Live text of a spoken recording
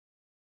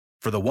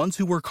For the ones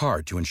who work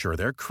hard to ensure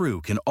their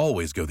crew can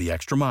always go the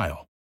extra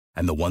mile,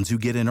 and the ones who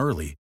get in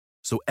early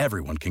so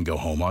everyone can go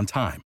home on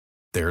time,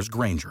 there's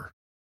Granger,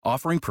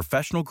 offering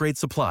professional-grade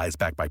supplies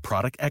backed by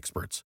product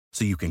experts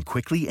so you can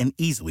quickly and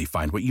easily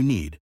find what you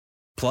need.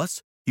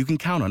 Plus, you can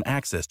count on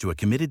access to a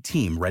committed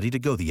team ready to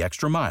go the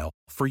extra mile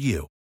for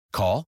you.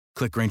 Call,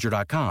 click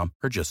Granger.com,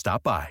 or just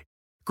stop by.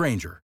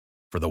 Granger,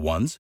 for the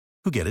ones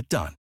who get it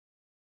done.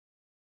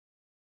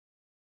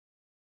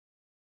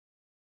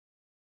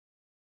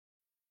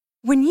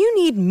 When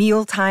you need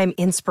mealtime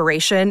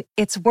inspiration,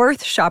 it's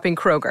worth shopping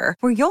Kroger,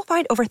 where you'll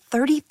find over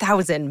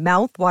 30,000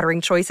 mouth-watering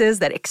choices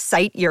that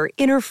excite your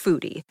inner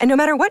foodie. And no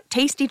matter what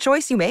tasty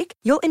choice you make,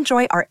 you'll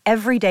enjoy our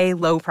everyday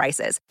low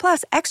prices,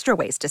 plus extra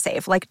ways to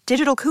save, like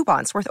digital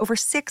coupons worth over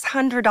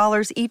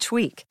 $600 each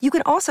week. You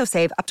can also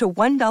save up to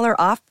 $1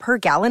 off per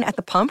gallon at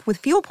the pump with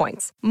fuel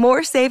points.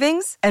 More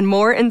savings and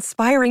more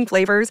inspiring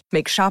flavors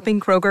make shopping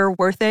Kroger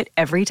worth it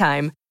every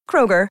time.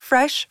 Kroger,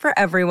 fresh for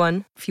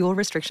everyone. Fuel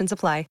restrictions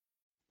apply.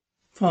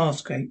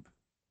 Farscape,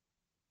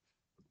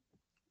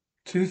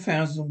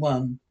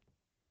 2001,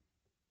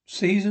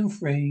 Season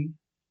 3,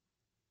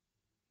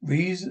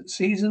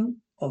 Season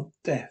of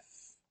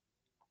Death.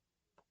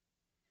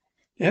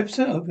 The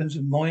episode opens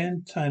with Moya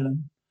and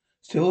Talon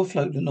still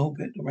afloat in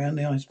orbit around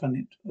the ice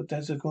planet of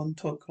Dazagon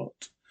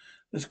Tokot.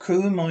 The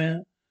crew and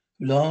Moya,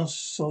 who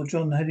last saw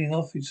John heading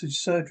off his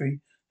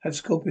surgery, had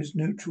Scorpius'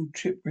 neutral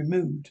chip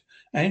removed,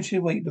 and she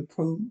awaited the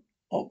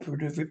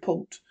pro-operative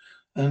report,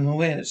 and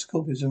aware that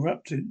Scorpius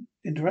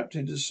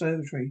interrupted the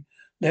surgery,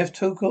 left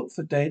Tokot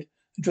for dead,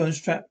 and John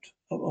strapped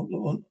up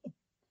on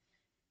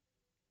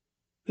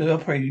the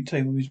operating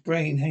table, his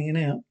brain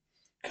hanging out.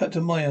 Cut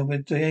to Moya, where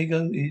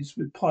Diego is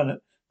with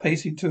Pilot,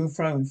 pacing to and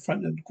fro in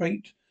front of the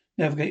great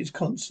navigator's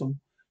console.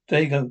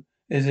 Diego,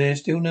 is there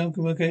still no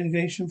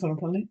communication from the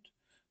planet?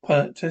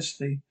 Pilot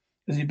testily,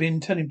 has he been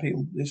telling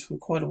people this for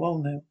quite a while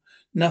now?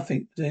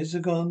 Nothing.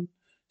 Dezagon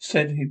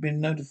said he'd been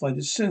notified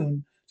as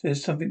soon as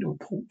there's something to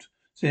report.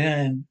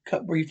 Zian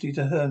cut briefly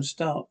to her and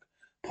Stark.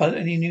 Pilot,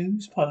 any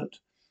news? Pilot,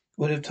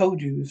 would have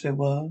told you if there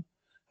were.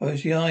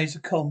 His eyes are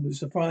calm with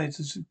surprise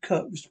as a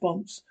curt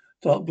response.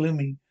 Dark,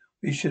 gloomy.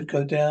 We should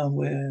go down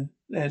where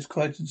there's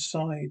Crichton's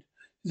side.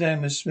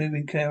 Zan was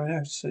smoothing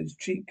his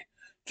cheek.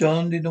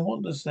 John did not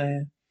want us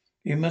there.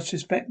 You must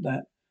respect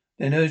that.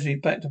 Then urgently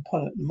back to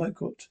Pilot and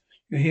Mycrot.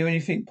 You hear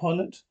anything,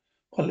 Pilot?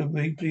 Pilot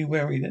briefly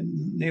wary that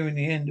nearing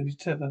the end of his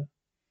tether.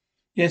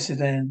 Yes,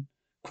 Zan.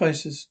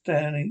 Crisis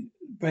down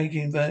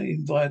breaking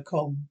via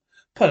com.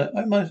 Pilot,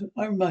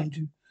 I remind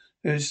you,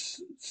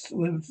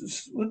 wouldn't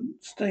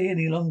stay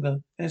any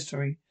longer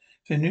necessary.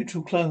 The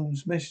neutral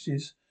clones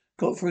messages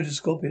got through to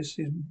Scorpius.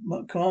 His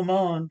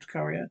command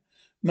carrier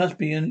must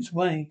be on its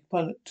way.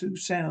 Pilot, 2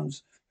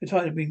 sounds. We're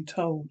tired of being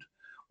told.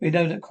 We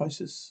know that,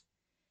 Crisis.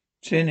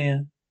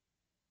 Genia,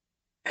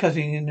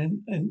 cutting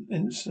in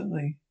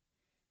instantly.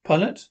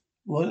 Pilot,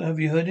 what, have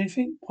you heard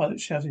anything? Pilot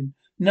shouting.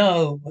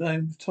 No, but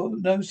I'm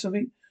told, know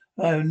something?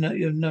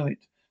 You know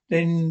it.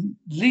 Then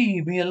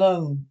leave me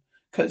alone.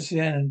 Cut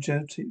Sienna and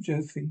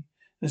Jofi in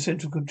the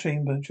central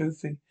chamber.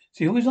 Jofi, is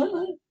he always like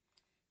that?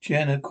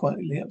 Gianna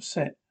quietly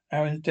upset.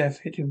 Aaron's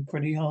death hit him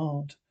pretty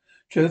hard.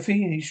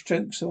 Jofi, and he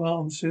strokes her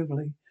arm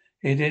soothingly.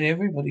 It hit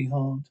everybody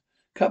hard.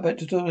 Cut back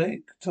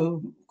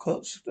to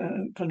Cott's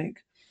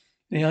clinic.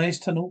 In the ice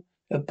tunnel,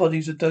 the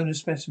bodies of donor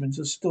specimens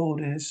are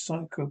stored in his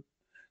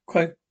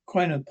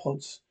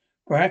cryopods.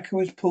 Baraka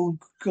has pulled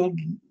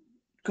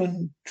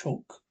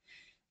Gunchok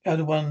out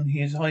of one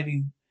he is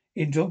hiding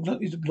in. John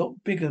is a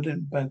lot bigger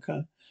than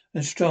Baraka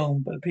and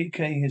strong, but the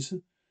PK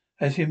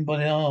has him by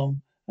the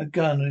arm, a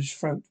gun on his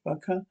throat.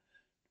 Baraka,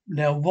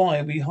 now why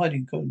are we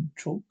hiding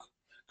Gunchok?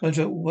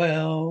 Gunchok,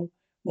 well,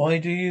 why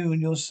do you and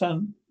your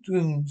son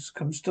goons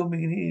come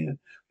storming in here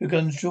with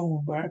guns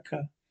drawn,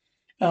 Baraka?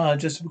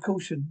 Just a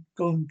precaution.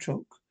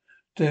 Gunchok.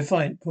 To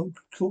fight.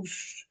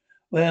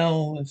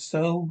 Well,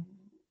 so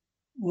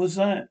was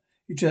that?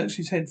 He jerks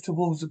his head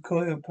towards the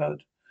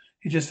cryopod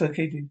he just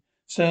vacated.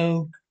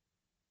 So,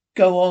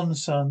 go on,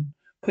 son.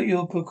 Put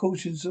your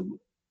precautions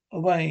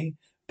away.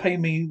 Pay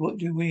me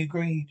what we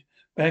agreed.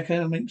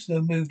 Becker makes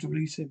no move to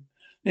release him.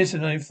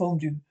 Listen, I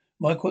informed you,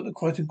 Mike, what the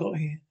Crichton got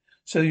here.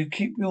 So you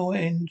keep your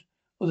end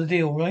of the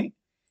deal, right?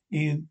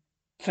 He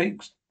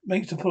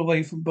makes the pull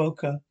away from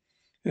Boca,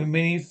 who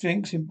immediately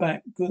thinks him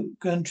back.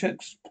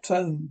 Gunchek's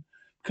tone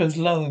becomes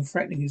low and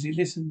threatening as he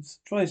listens.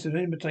 Tries to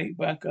imitate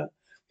Boca.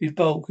 His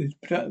bulk, his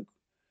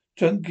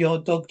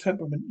junkyard dog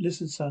temperament.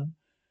 Listen, son.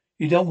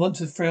 You don't want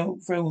to thrill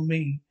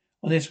me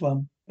on this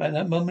one. But at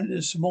that moment,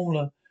 the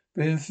smaller,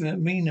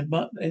 meaner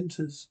mutt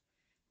enters.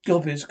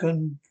 Obvious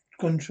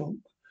Gunchok.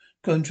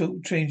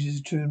 Gunchok changes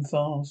his tune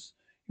fast.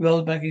 He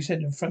rolls back his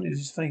head in front of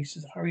his face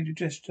as a hurried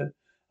gesture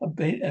of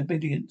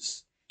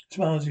obedience.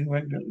 Smiles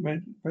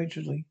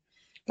wretchedly.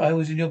 If I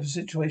was in the opposite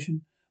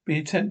situation, be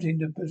attempting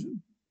to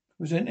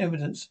present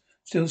evidence,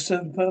 still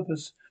serve the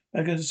purpose.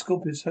 Back at the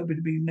Scorpius, hoping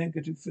to be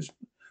negative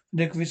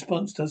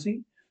response, does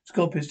he?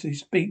 Scorpius, he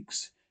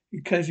speaks. He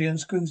casually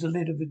unscrews the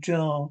lid of the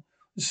jar,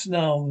 the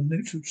snarl, the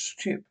neutral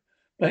chip,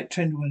 black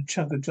tendril and a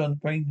chunk of John's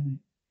brain in it.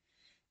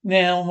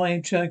 Now my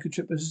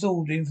psychotrip has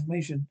absorbed the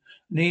information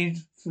I need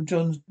from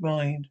John's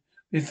mind.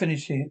 We're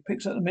finished here.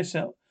 Picks up the mess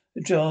out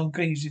the jar and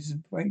gazes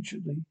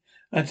impatiently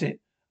at it,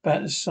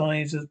 about the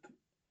size of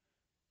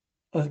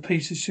a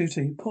piece of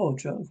shooting. Poor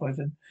John, cried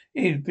then.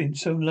 He had been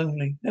so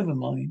lonely. Never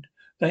mind.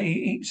 That he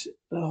eats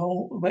the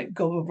whole wet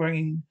gob of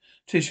brain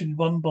tissue in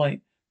one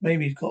bite.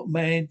 Maybe he's got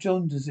mad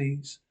John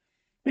disease.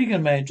 Speaking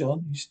of Mad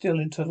John, he's still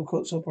in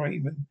Tuttlecott's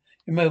operating room,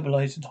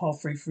 immobilized and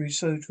halfway through his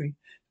surgery.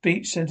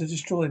 Speech center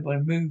destroyed by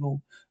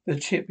removal of the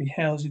chip he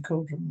housed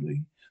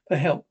incompetently. For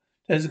help,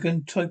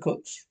 Desmond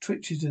Tuttlecott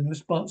twitches in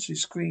response to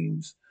his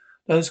screams.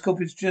 Though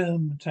Scorpion's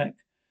germ attack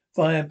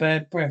via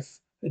bad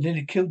breath had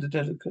nearly killed the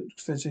delicate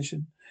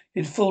physician, he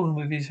had fallen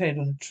with his head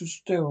on a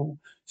sterile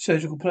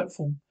surgical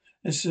platform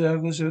and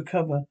struggles to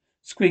recover,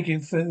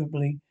 squeaking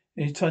feebly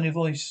in his tiny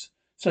voice.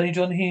 Suddenly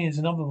John hears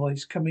another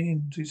voice coming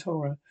into his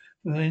horror.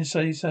 From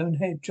inside his own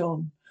head,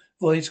 John,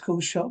 voice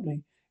calls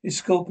sharply. It's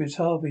Scorpius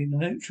Harvey, the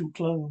neutral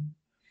clone.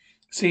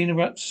 Scene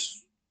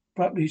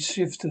abruptly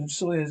shifts to the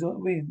Sawyer's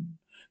wind.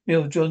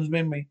 Mill of John's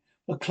memory.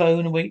 A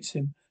clone awaits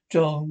him.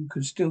 John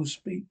could still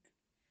speak.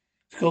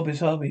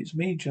 Scorpius Harvey, it's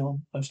me,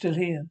 John. I'm still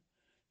here.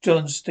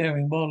 John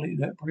staring wildly at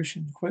the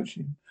apparition,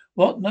 approaching him.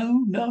 What?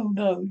 No, no,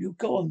 no. You're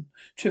gone.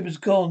 Chipper's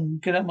gone.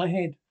 Get out of my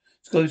head.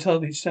 Scorpius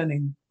Harvey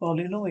standing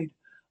wildly annoyed.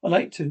 I'd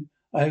like to.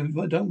 I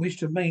don't wish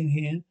to remain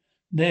here.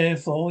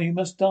 Therefore, you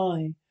must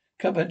die.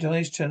 Cut back to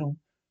Ice Channel.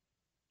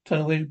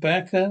 Tunnel with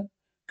Backer,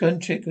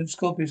 Gunchick, and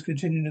Scorpius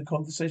continuing the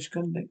conversation.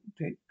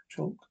 Gunchick,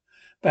 Chalk,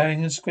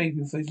 bowing and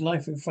scraping for his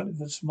life in front of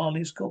the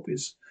smiling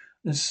Scorpius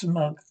and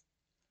smug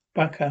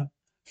Backer.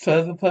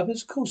 Serve a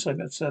purpose? Of course I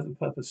got serve a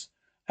purpose.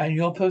 And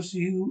your purpose,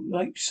 you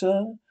like,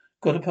 sir?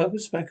 Got a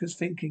purpose? Backer's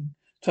thinking.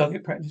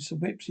 Target practice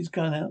and whips his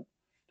gun out.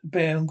 The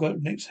bear on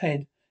Gotnick's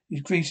head.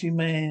 His greasy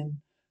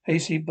man.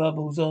 Hasty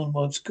bubbles on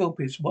while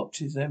Scorpius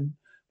watches them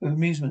with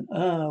amusement.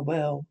 Ah,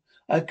 well,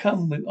 I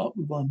up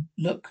with one.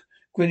 Look,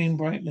 grinning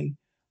brightly.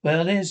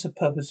 Well, there's the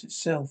purpose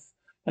itself.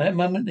 At that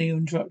moment they were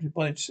interrupted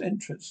by its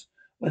entrance.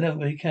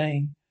 Whenever he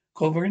came.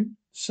 Covering,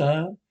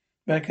 sir?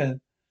 Becker,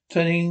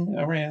 turning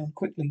around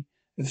quickly,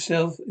 if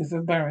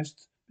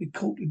embarrassed, be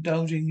caught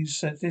indulging his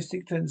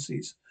sadistic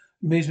tendencies.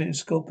 Amusement of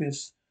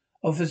Scorpius.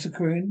 Officer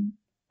Corinne,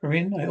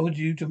 I order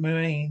you to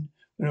remain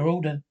with an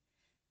order.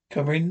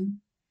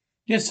 Corinne?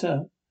 Yes,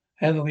 sir.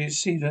 However, we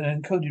received an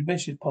encoded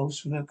message pulse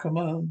from the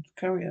command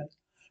carrier.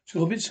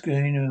 Scorpius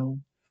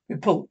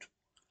report.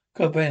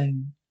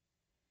 Cobain.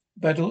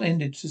 Battle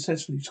ended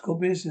successfully.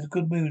 Scorpius is in a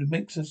good mood and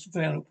makes us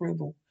final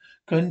approval.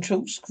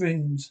 Gunshot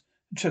screams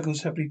and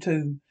chuckles happily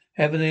too.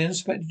 However, the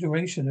unexpected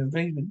duration of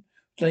engagement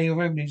delay your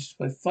revenues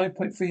by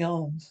 5.3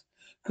 arms.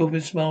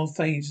 Scorpius' smile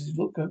fades as he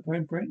looks at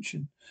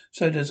apprehension.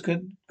 So does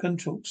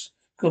Gunshot's.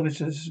 Scorpius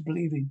is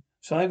believing.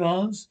 5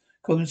 arms?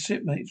 Common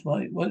shipmates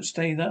won't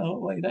stay that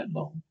way that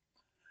long.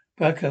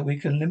 Barker, we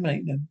can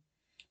eliminate them.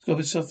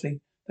 Scorpius softly.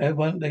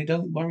 They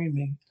don't worry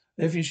me.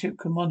 Every ship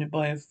commanded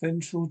by a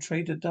vengeful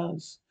traitor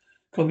does.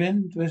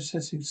 Corbin,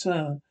 assessing,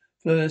 sir.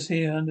 Fleurs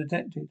here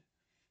undetected.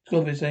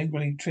 Scorpius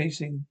angrily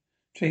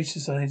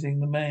chastising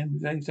the man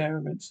with his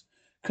arrogance.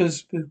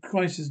 Because the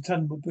crisis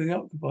tunnel would be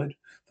occupied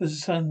for the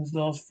sun's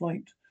last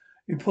flight.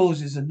 He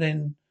pauses and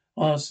then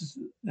asks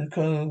in a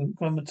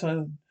calmer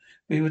tone.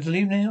 We were to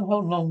leave now? How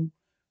long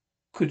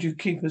could you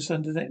keep us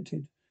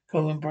undetected?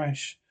 Calm and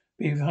brash.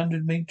 Be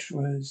 100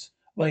 meters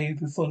away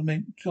before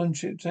the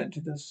gunship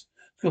detected us.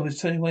 Scorpius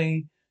turning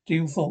away.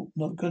 Deal fault,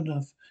 not good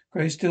enough.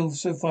 Gray still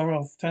so far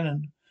off.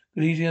 Tannen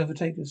could easily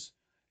overtake us.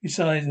 He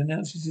sighs and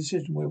announces his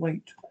decision. We'll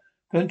wait.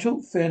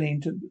 Gunshot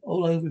fairly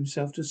all over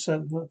himself to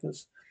serve the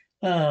purpose.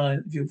 Ah,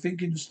 if you're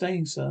thinking of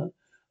staying, sir,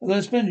 I've got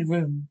a splendid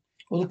room.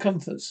 All the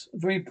comforts.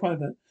 Very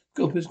private.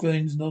 Scorpius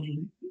groans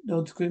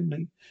nods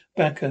grimly.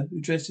 Backer,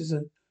 who dresses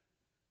a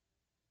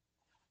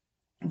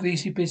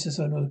greasy business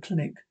owner of the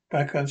clinic.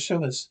 Backer,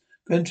 show us.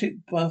 Gunchick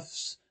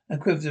buffs and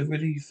quivers of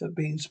relief at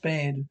being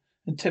spared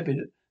and tepid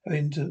at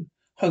having to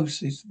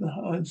host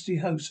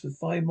for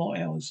 5 more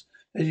hours.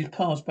 As he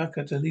passed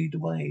Backer to lead the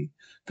way.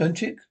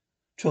 Gunchick,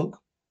 Chalk,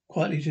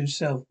 quietly to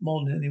himself,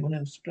 more than anyone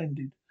else,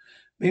 splendid.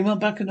 Meanwhile,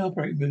 back in the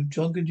operating room,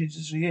 John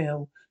continues to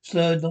yell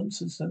slurred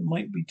nonsense that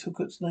might be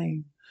Tuckett's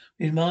name.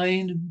 His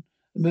mind and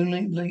the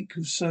moonlit lake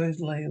of Sawyer's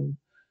Lale,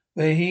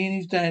 where he and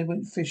his dad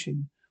went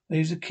fishing. When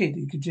he was a kid,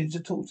 he continued to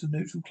talk to the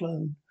neutral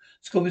clone.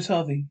 Scorpius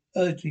Harvey,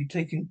 urgently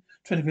trying to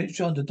convince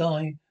John to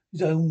die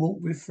his own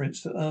warped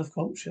reference to Earth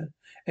culture.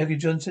 Every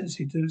John senses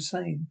he'd do the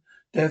same.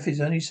 Death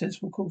is only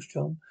sensible course,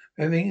 John.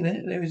 For everything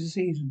there is a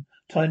season.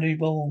 Time to be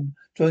born.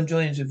 John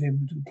joins with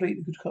him to complete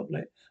the good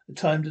couplet. A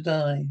time to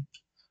die.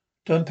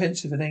 John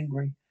pensive and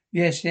angry.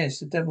 Yes, yes,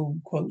 the devil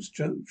quotes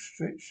Joe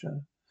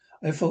Stritcher.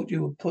 I thought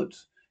you were put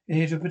in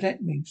here to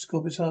protect me,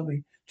 Scorpius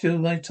Harvey, till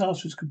my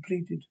task was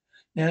completed.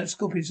 Now that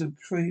Scorpius have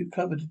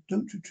recovered the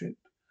neutral trip.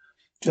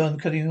 John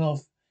cutting him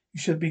off.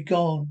 You should be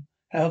gone.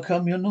 How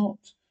come you're not?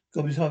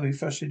 Scorpius Harvey,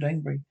 frustrated and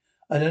angry.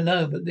 I don't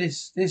know, but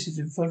this is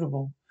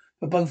infallible.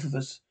 For both of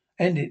us.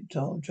 End it,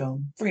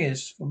 John. Free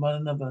us from one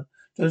another.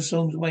 John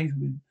storms away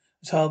from him.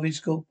 As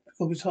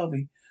Scorpius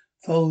Harvey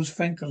falls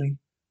frankly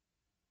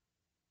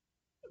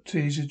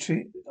to his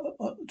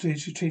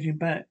retreating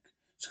back.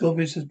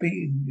 Scorpius has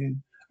beaten you.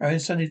 Our own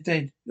son is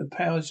dead. Your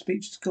power of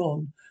speech is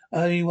gone.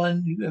 Only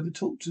one you ever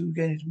talk to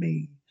again is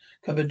me.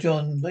 Covered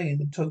John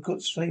laying on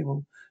Tokot's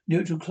table.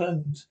 Neutral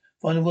clones.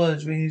 Final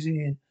words ring his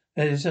ear.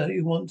 That is how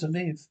you want to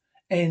live.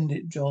 End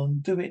it, John.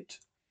 Do it.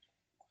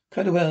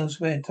 Colonel Wells,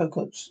 where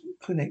Tokot's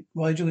clinic.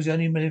 Rigel is the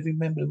only living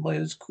member of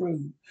Moya's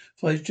crew.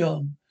 Flies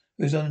John,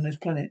 who is on this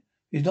planet.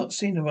 He's not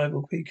seen the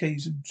rival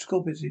PKs and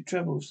Scorpius. He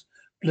travels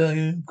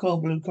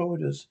cold blue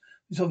corridors.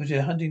 This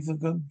officer hunting for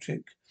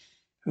Gunchick,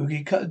 who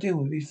he cut a deal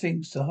with. He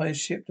thinks the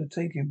highest ship to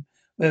take him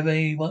wherever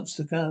he wants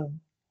to go.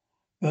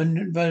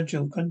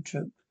 Virgil,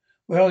 Gunchick,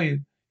 where are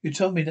you? You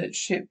told me that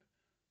ship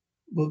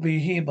will be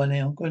here by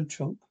now,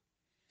 Gunchick.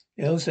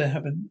 It also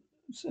happened.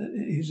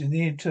 He's in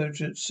the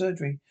intelligent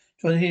surgery.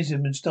 John hears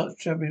him and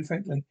starts jabbering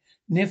frankly.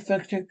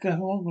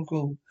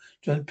 Nifactical.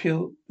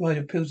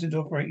 Ryder peels into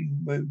the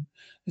operating room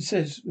and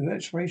says with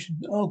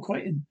expiration, "Oh,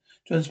 Crichton."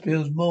 John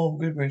spills more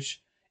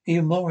gibberish,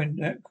 even more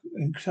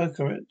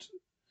inarticulate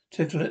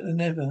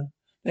than ever.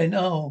 Then,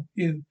 "Oh,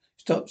 you."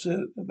 Stops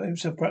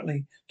himself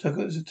abruptly.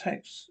 Tucker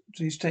attacks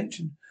to his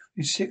tension.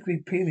 He's sickly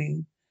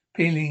peeling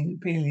from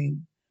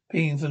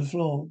the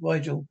floor.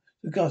 Rigel,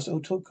 the gust,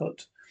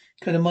 Tokot.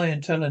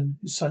 Kanamayan Talon,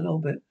 his son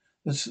Orbit,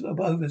 was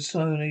over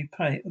slowly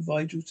panic of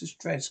Vigel's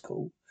distress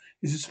call.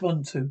 He's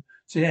responded to.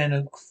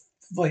 Ziana,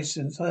 voice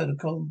is heard and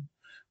calm.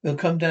 We'll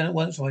come down at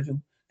once,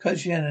 Vigil. Cut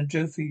Shiana and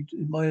Jofi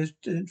in my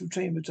central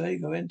chamber.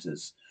 Diego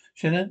enters.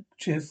 Shiana,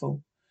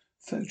 cheerful.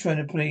 Trying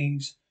to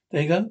please.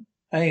 Diego?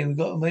 Hey, we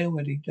got a meal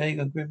ready.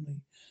 Diego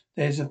grimly.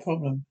 There's a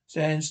problem.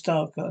 Zan,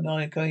 Stark and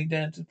I are going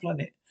down to the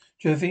planet.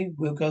 Jofi,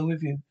 we'll go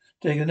with you.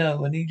 Diego,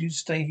 no, I need you to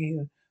stay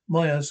here.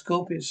 Maya,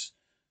 Scorpius,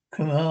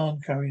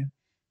 command carrier.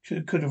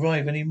 Could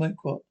arrive any moment.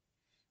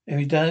 If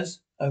he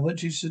does, I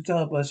want you to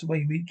start us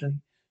away immediately.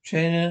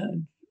 Shana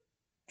and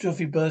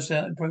Joffrey burst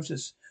out in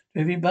process.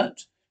 Joffrey,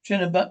 but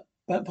Shana, but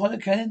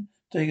pilot can?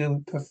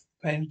 Diego with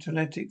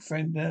patriotic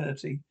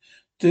friendly.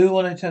 Do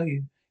what I tell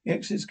you. The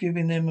exit's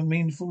giving them a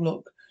meaningful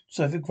look.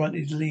 Cypher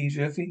grunted leaves.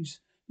 Joffrey's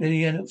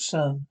Liliana's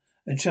son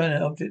and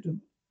China object of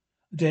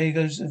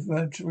Diego's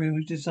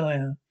real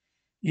desire.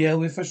 Yeah,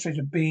 we're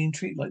frustrated being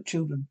treated like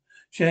children.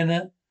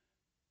 Shana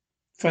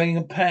throwing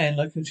a pan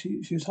like she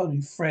was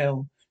holding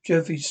Frail.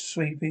 Joffrey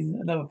sweeping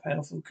another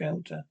powerful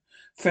counter.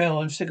 Frail,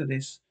 I'm sick of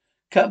this.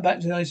 Cut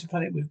back to the icy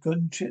planet with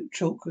gun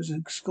chalk as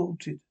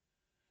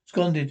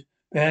Sconded.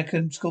 Beck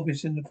and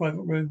Scorpius in the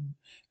private room.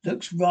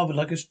 Looks rather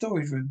like a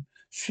storage room.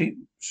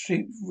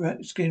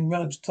 Sheepskin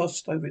rugs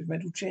tossed over its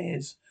metal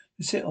chairs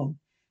to sit on.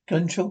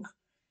 Gunchuk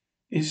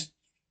is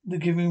the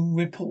giving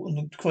report on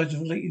the crisis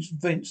of latest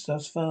events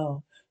thus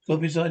far.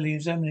 Scorpius idly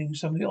examining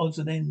some of the odds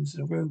and ends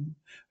of the room.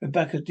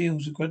 Rebecca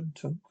deals with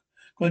Gruntalk,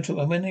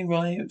 and when they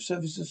arrived,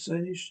 surface was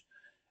finished.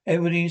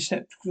 Everybody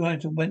except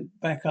Gruntalk went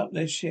back up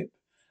their ship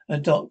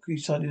and docked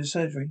beside the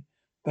surgery.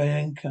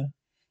 Bianca.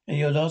 And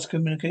your last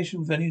communication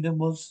with any of them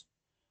was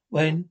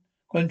when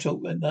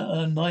Gruntalk at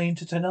 9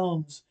 to 10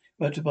 arms,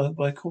 voted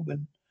by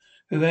Corbin,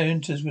 who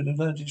enters with a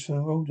luggage from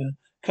a roller,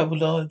 couple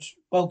large,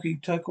 bulky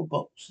tackle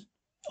box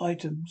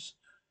items.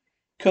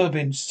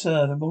 Corbin,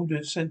 sir, the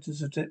Mulder centers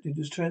detected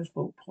as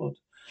transport pod.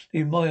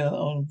 Leave Moya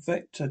on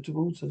vector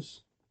towards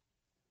us.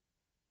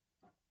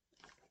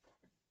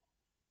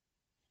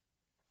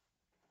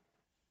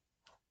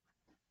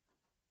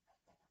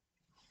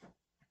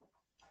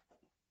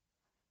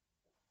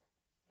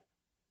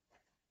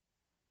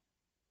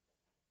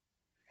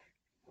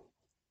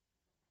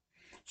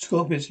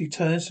 Scorpius, he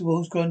turns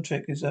towards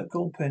Gruncheck as that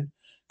goalpen.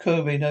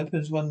 Corbin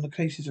opens one of the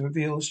cases and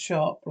reveals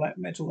sharp black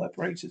metal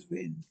apparatus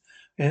within.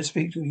 May I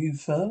speak to you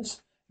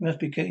first? You must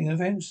be getting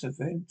offensive.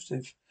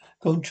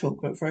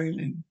 Gruncheck, but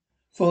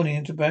falling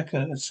into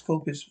tobacco as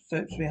Scorpius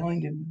steps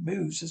behind him,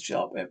 moves the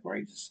sharp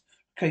apparatus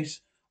case.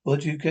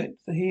 What do you get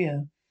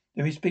here?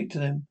 Let me speak to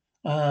them.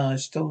 Ah, I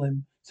stole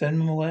them. Send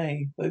them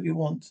away. Whatever you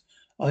want.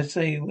 I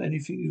say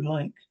anything you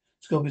like.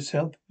 Scorpius,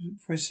 help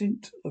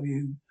present of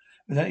you.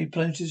 With that, he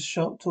plunges his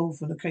sharp tool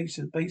from the case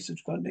at the base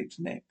of Grundy's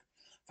neck.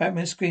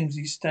 Fatman screams,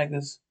 he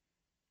staggers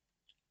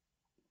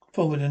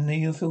forward and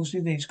Neil feels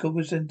his knees.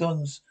 Cobbers then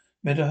dons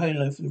metal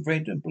halo for the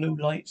red and blue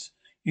lights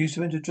used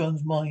to enter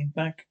John's mind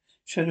back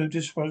shadow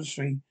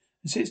disparatory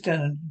and sits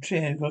down in a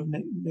chair.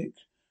 Nick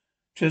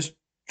just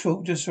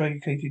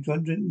vacated.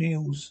 John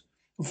kneels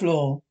the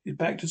floor, his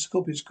back to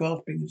Scorpius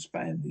grasping and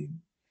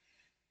expanding.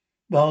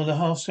 While the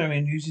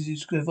half-Sarian uses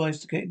his device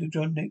to get into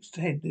John Nick's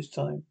head this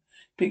time.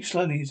 Speaks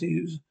slowly as he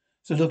uses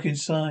to look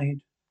inside.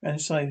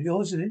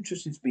 Yours is an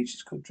interesting speech,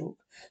 Kodrok.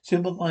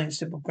 Simple mind,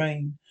 simple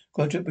brain.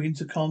 Kodrok begins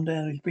to calm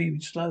down. His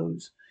breathing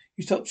slows.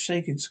 He stops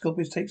shaking.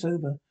 Scorpius takes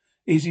over.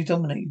 Easily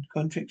dominated.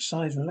 Kodrok's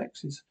size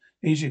relaxes.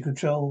 Easier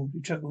controlled.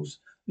 He chuckles.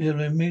 With a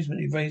little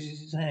amusement, he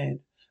raises his hand.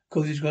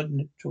 Causes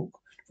Kodrok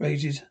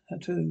raise his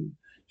hat too.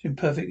 It's in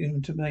perfect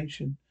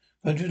intimidation.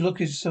 Kodrok's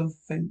look is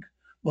something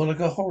more like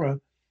a horror,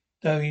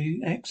 though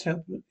he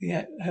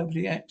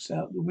helpfully acts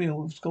out the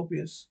will of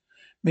Scorpius.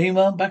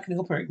 Meanwhile, back in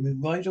the operating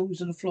room, Rigel is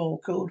on the floor,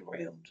 curled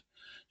around.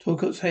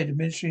 Talcott's head,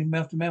 administering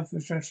mouth-to-mouth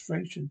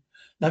frustration.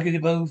 Lucky the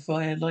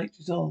bonfire light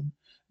is on,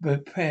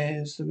 but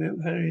prepares the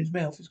Valerian's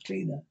mouth is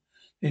cleaner.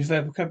 His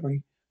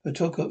vocabulary, but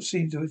Talcott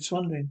seems to be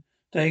swallowing.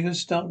 Dagon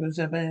Stark goes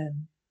a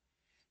man.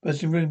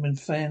 Bursts in room and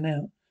fan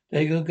out.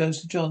 Dagon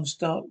goes to John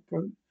Stark,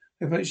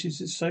 approaches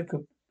his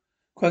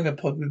quagga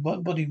pod with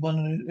one body,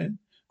 one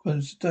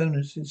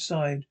donors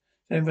inside.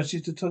 Then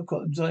rushes to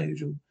Talcott and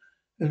Zygel,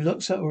 who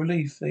looks up with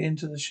relief. They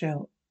enter the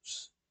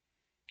shouts.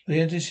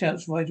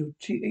 Rigel,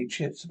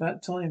 it's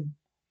about time.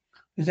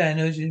 His dad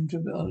urges him to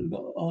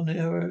on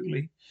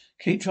heroically.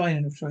 Keep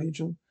trying,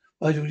 Rachel.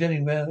 Rigel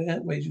yelling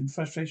outrage and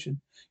frustration.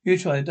 You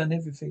tried, I've done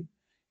everything.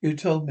 You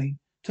told me.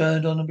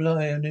 Turned on a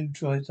blower and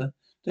neutralizer.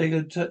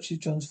 Dago touches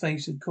John's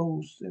face and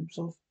calls him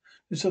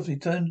softly.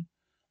 Turn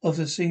off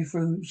the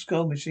see-through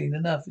skull machine.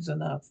 Enough is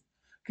enough.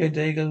 Again,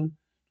 Dago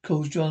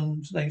calls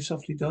John's name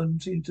softly. John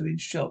seems to be in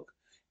shock.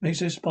 Makes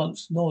no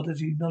response, nor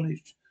does he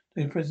acknowledge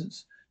their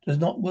presence. Does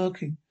not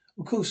working.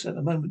 Of course, at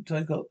the moment,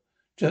 Dago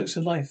jerks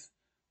to life.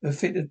 A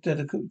fit of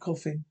delicate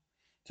coughing.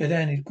 Dead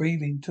Anne is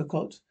breathing.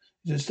 Talcott is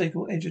a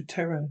unmistakable edge of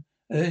terror.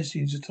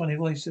 Urgency is a tiny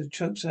voice that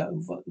chokes out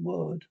the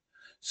word.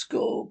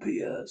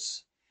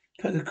 Scorpius.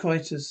 Cut the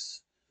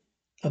crisis.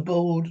 A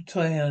bold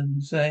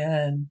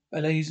Zayan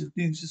relays the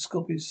news of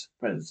Scorpius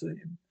presence to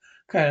him.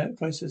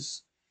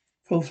 Crisis.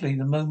 Fourthly,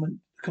 the moment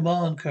the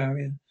command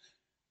carrier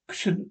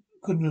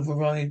couldn't have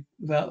arrived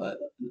without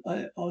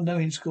our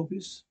knowing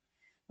Scorpius.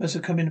 Must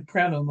have come in a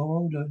prowler,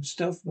 marauder, and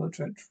stealth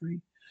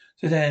treachery.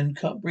 Sedan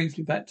cut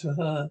briefly back to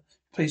her,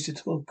 placed the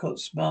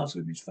Talcott's mask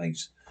over his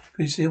face.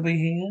 Could he still be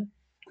here?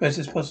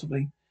 Crisis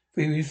possibly.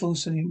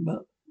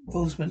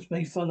 Reinforcements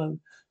may follow.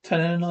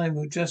 Talon and I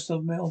will adjust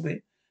our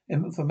orbit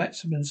for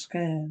maximum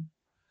scan.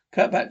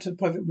 Cut back to the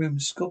private room.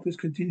 Scorpius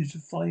continues to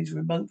find his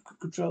remote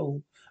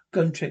control.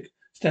 Guntrick,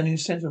 standing in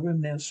the center of the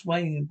room now,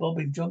 swaying and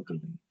bobbing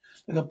drunkenly.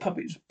 Like a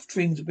puppet's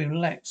strings have been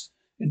relaxed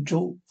and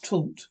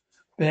taut.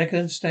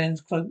 Becker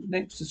stands close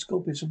next to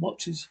Scorpius and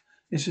watches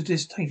this with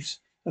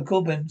distaste. A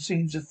Corbin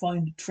seems to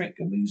find the trick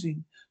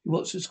amusing. He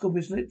watches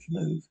Scorpius' lips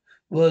move.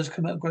 Words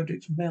come out of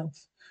Grodrick's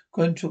mouth.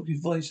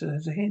 Grodrick's voice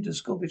has a hint of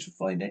Scorpius'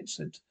 refined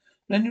accent.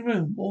 Splendid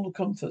room, all the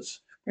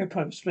comforts. Very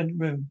private, splendid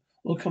room.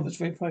 All the comforts,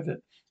 very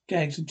private.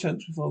 Gags and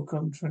chokes before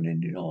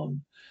continuing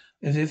on.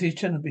 As if his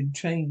tone had been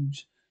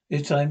changed.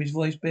 This time his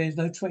voice bears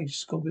no trace of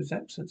Scorpius'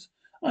 accents.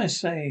 I'll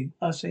say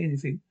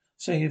anything.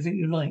 Say anything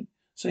you like.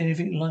 Say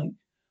anything you like.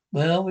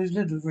 Well, we've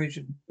lived with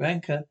Richard.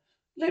 Ranker,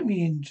 let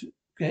me in to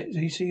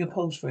you see your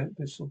pulse for it,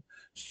 pistol.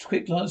 Just a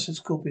quick glance at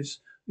Scorpius,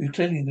 who's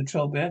clearly in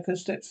control. Ranker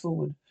steps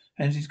forward,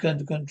 hands his gun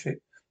to Guntrick,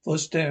 for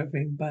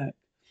staring back.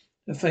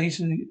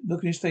 The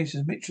look in his face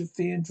is a mixture of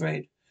fear and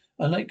dread.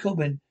 Unlike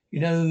Corbin, he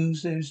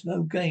knows there's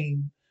no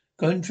game.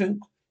 Guntrick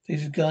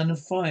takes his gun and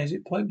fires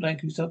it point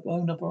blank in his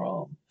own upper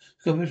arm.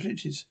 Corbin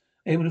flinches,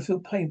 able to feel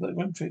pain, but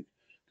Guntrick,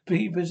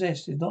 completely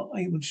possessed, is not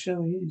able to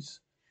show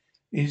his.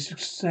 He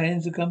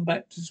hands the gun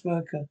back to his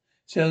worker,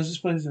 sells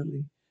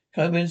explosively.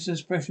 Corbin's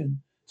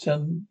expression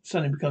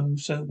suddenly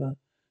becomes sober.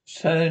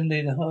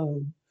 Suddenly the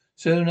home.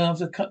 Soon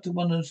after, cut to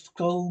one of the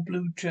cold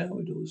blue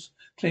corridors.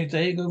 There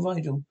you go,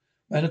 Rigel.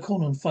 Round a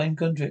corner and find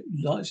Gundrick,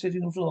 light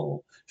sitting on the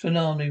floor. So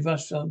now he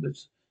rushed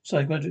onwards.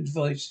 Side Gundrick's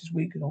voice is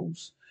weak and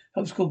hoarse.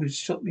 Help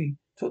Scorpius took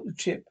the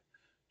chip.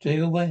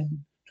 Diego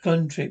when?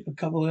 Gundrick a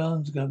couple of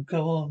hours ago.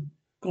 Go on.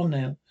 Gone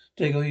now.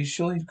 Diego, are you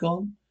sure he's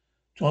gone?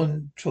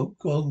 John took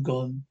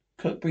gone.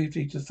 Cut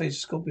briefly to face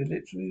Scorpius,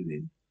 lips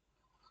moving.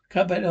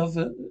 Cut back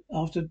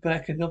after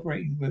back in the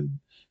operating room.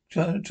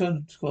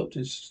 Transport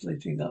is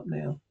slitting up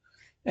now.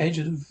 Edge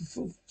of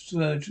the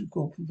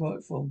surgical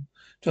platform.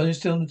 John is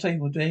still on the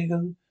table.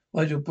 Diego,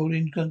 Rigel, pulled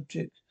in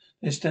Gunchick.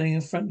 They're standing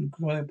in front of the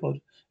cryopod.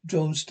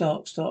 John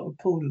start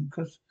appalled and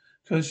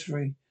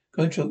cursory.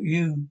 Gunchick,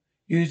 you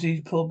use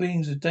these poor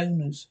beings as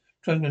donors.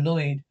 John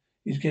annoyed.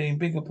 He's getting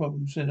bigger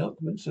problems than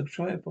occupants of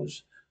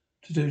triopods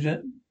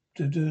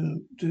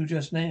do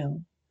just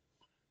now.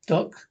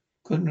 Doc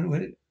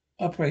couldn't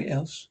operate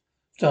else.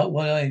 Start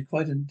wide-eyed,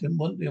 quite didn't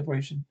want the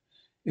operation.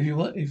 If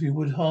you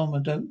would harm a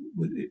donor,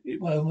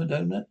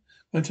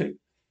 Guntrick,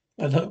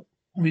 I don't.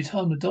 His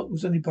harm the doc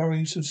was only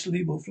borrowing some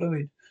cerebral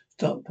fluid.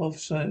 Stark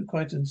off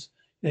Crichton's.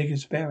 They can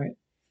spare it.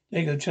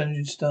 There you go,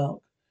 challenging Stark.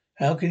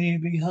 How can you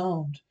be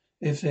harmed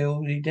if they're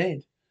already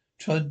dead?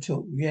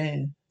 Trunchuk,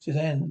 yeah, said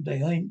Anne,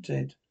 they ain't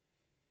dead.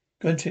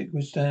 Guntrick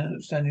was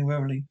standing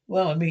warily.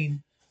 Well, I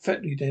mean,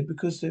 effectively dead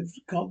because they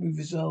can't be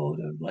resolved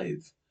and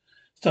live.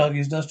 Stark,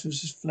 his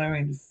nostrils just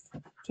flaring,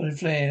 solid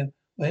flare.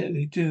 Where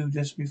they do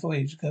just before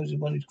he goes in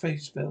one of his crazy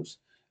spells.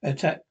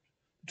 Attack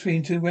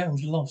between two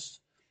realms lost.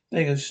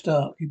 There goes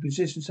Stark. He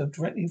positions himself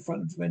directly in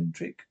front of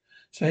Ventrick.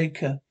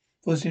 Shaker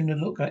forcing him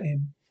to look at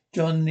him.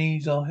 John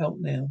needs our help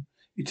now.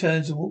 He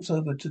turns and walks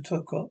over to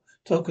Talcott.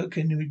 Talcott,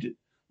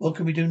 what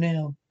can we do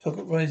now?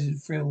 Talcott rises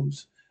and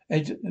thrills.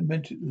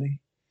 Mentally.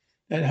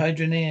 That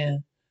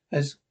Hydroneer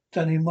has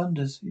done him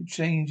wonders. He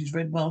changed his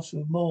red mask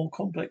for a more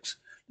complex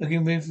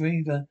looking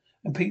Reaver.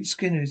 And Pete's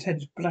skin and his head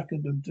is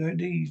blackened and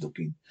dirty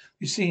looking.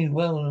 He's seeing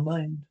well in the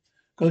mind.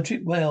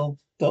 Godric, well,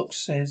 Doc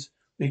says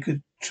we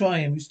could try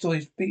and restore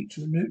his speech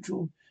with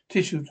neutral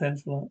tissue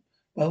transplant.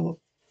 Well,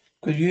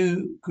 could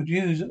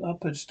use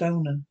upper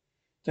stoner.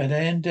 Dead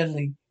and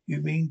deadly.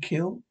 You been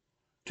killed?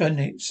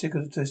 Johnny, sick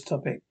of this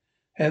topic.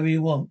 However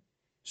you want.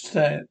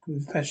 Stack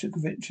with passionate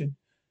conviction.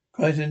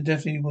 Crichton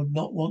definitely would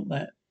not want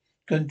that.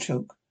 Gun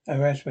choke.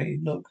 Irrationally.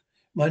 Look,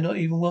 might not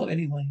even work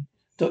anyway.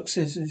 Doc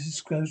says this is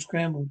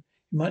scrambled.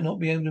 You might not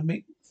be able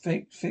to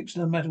fix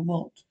no matter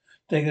what.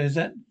 Dago, is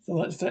that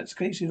if that's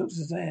the case? He looks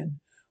at Suzanne.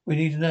 We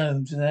need to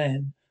know,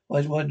 Suzanne. Why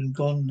is Wyden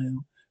gone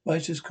now?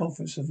 Righteous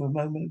conference of a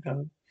moment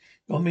ago.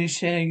 You want me to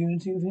share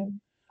unity with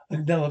him?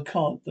 No, I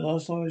can't. The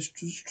last time I was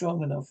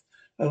strong enough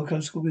to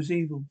overcome Scorpion's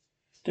evil.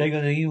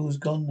 Dago, the evil's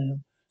gone now.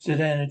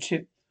 Sedan, a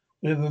chip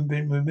would have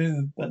been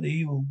removed, but the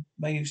evil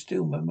may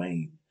still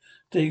remain.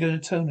 Dago, the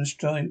tone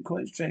of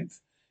quiet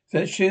strength. If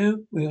that's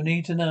you, we'll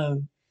need to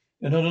know.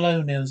 You're not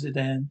alone now,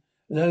 Sedan.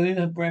 Although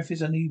her breath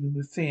is uneven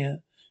with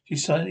fear, she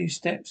silently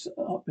steps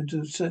up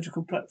into the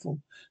surgical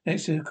platform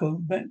next to the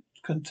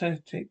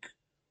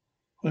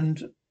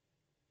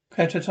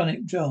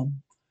catatonic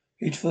John.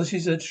 He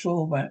pushes her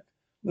shawl back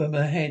from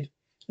her head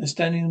and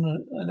standing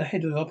at the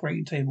head of the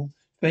operating table,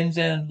 bends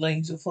down and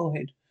lays her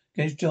forehead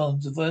against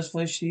John's. The first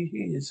voice she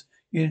hears,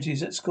 Unity, is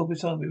that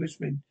Scorpius Army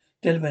whispering,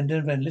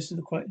 Dedovan, listen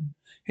to Crichton.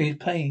 He is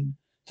pain.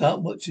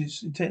 Dark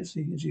watches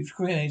intensely as he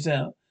cries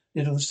out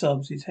little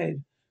sobs, his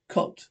head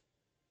cocked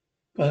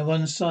by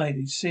one side,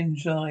 his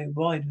singed eye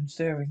wide and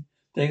staring.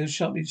 They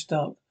sharply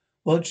stuck.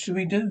 What should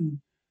we do?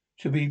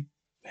 Should we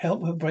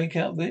help her break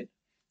out of it?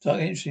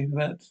 Dark entry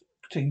without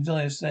taking his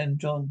eyes then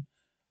John.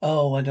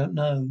 Oh, I don't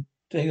know.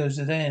 There goes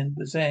Zan,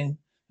 but Zan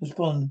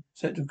respond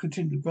set to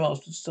continue to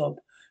grasp and stop.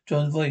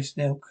 John's voice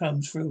now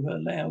comes through her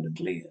loud and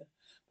clear,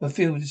 but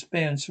filled with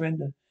despair and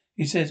surrender.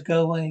 He says,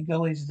 go away,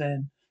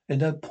 Zan. There's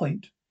no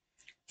point.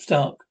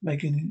 Stark,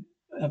 making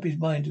up his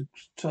mind to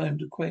time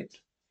to quit.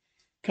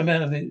 Come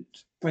out of it.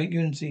 Break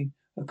unity.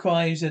 A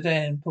cry,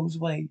 Zidane pulls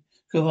away.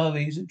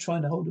 Kovavi isn't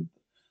trying to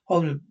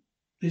hold her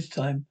this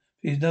time.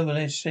 But he's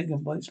nevertheless shaken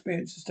by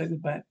spirits and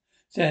staggered back.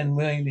 Zan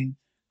wailing.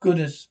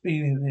 Goodness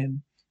be with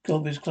him.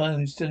 Corpus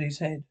closed, still his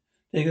head.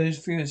 There goes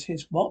furious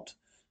hiss. What?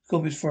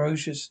 Corpus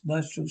ferocious,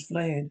 nostrils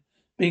flared.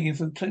 Speaking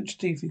through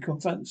clenched teeth, he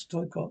confronts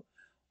Toycott.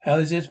 How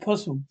is this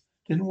possible?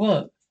 Didn't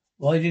work.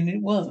 Why didn't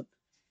it work?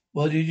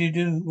 What did you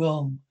do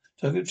wrong?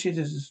 Toycott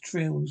chitters and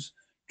trills.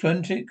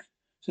 Drunchick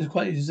says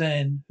quietly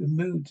Zan, who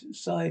moved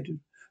aside to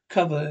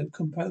cover her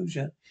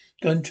composure.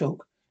 Gunchok,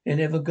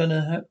 they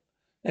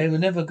were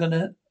never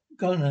gonna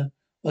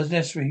was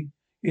necessary.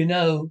 You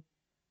know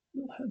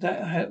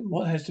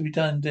what has to be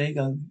done,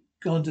 Diego.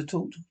 Gone to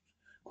talk to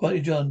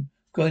quietly John.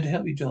 Going to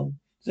help you, John.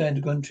 Zan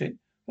to Gunchick,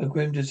 a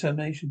grim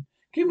determination.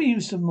 Give me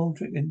some more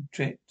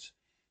tricks.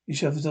 He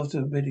shuffles off to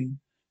a bidding.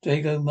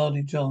 Diego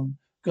nodded John.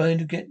 Going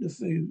to get the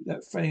food,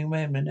 that fraying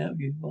man out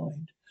of your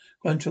mind.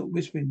 Gunchok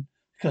whispering.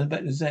 Comes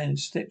back to Zan and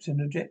slips an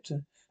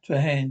ejector to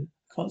her hand.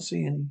 Can't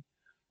see any.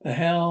 But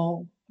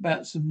how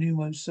about some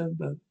pneumo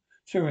sober?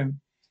 Serum.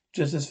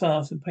 Just as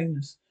fast and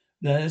painless.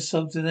 Then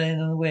sobs Zan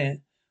unaware.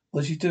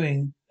 What she's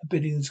doing, a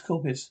bidding of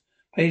Scorpius.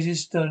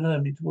 Paces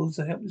sternly towards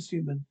the helpless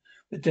human.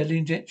 With deadly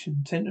injection,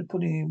 intent of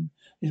putting him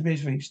in his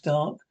misery.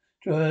 Stark,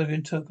 Drogo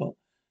and Tokot,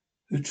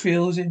 who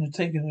trills in and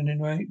taken in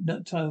right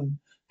tone.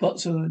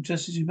 Bots her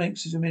just as he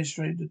makes his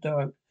administrator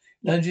dark.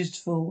 Lunges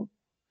for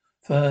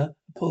her,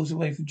 pulls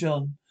away from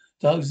John.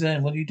 Stark,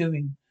 Zan, what are you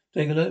doing?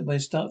 Diego alerted by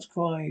Stark's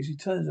cry as he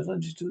turns and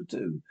lunges to her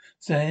too.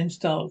 Zan,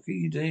 Stark,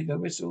 you Diego,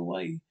 wrestle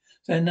away.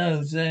 Zan,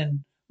 no,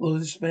 Zan, all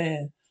of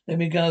despair. Let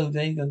me go,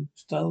 Diego.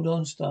 Hold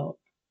on, Stark.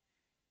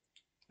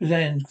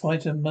 Zan,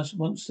 Crichton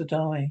wants to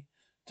die.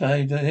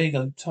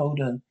 Diego told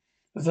her.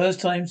 The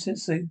first time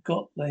since they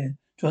got there,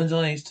 John's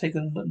eyes take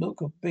a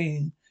look of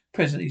being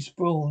presently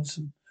sprawled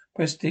some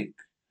plastic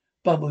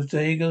bubbles.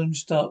 Diego and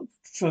Stark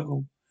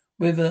struggle.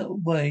 Wither,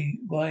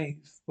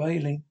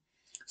 wailing,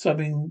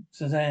 sobbing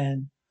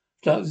Zan.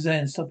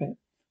 Zan, stop it.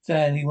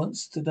 Zan, he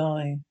wants to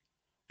die.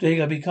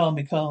 Diego, be calm,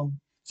 be calm.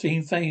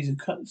 Scene fades and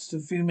cuts to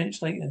a few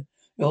minutes later.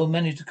 They all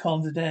manage to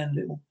calm Zan a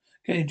little.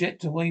 Get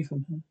ejected away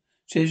from her.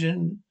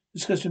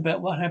 Discussion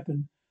about what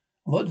happened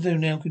and what to do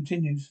now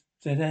continues.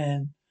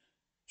 Zan,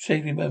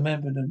 shaking but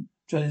remembered.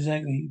 John is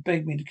angry. He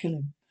begged me to kill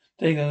him.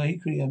 Diego,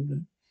 equally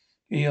over.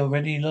 He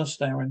already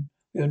lost Aaron.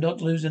 We will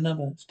not lose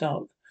another.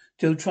 Stark,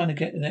 still trying to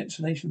get an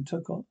explanation from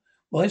Tokot.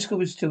 Why is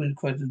Scott still in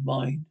Crichton's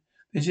mind?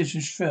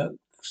 Physician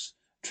shrugs,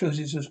 trills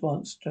his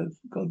response.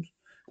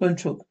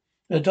 Gunchuk.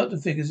 The doctor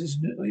figures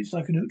it's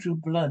like a neutral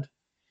blood.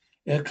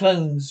 Their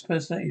clone's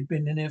personality has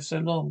been in there for so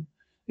long.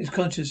 His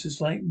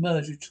consciousness like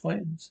merged with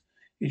Crichton's.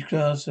 Each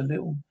glass a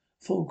little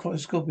full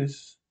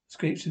Scorpius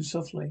escapes him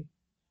softly.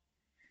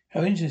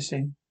 How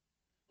interesting.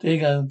 There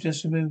you go,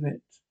 just remove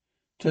it.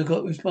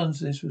 Tokot responds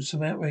to this with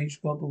some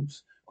outraged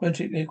bubbles.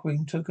 Quentin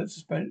echoing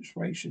Tokot's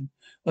inspiration.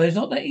 Well, it's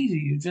not that easy.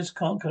 You just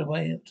can't cut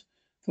away out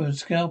from a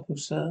scalpel,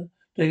 sir.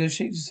 Diego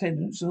shakes his head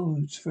and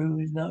exudes through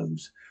his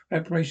nose.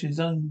 Reparation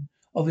is own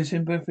of his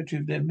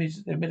imperfectude,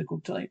 their medical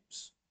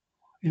types.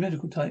 His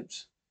medical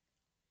types.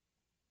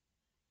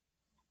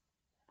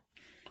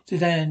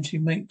 Sedan, she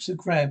makes a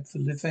grab for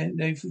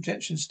the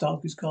projection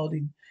Stark is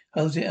guarding,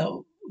 holds it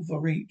out of her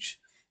reach.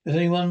 There's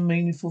only one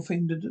merciful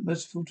thing to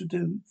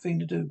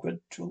do,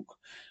 Grudchalk.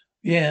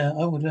 Yeah,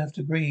 I would have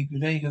to agree.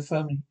 There you go,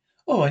 firmly.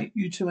 All right,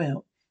 you two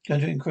out.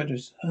 Gundrick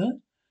incredulous. Huh?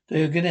 There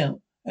you get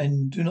out,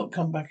 and do not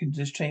come back into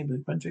this chamber.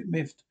 Gundrick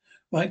miffed.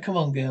 Right, come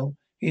on, girl.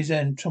 Here's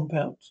Anne. Trump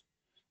out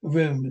the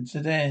room, and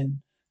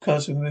Sedan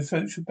casts a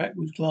reproachful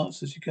backwards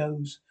glance as she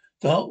goes.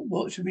 Dark,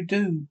 what should we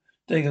do?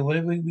 There you go,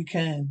 whatever we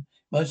can.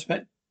 March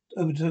back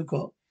over to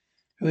Turcot,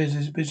 who is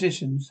his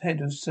position's head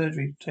of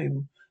surgery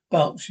table.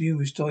 Barks, you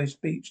restore his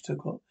speech,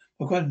 Turcot.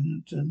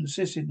 McCrudden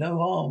insisted no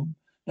harm,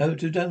 no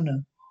to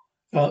donor.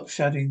 Clark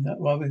shouting that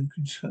rather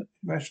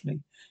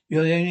irrationally.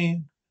 You're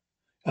the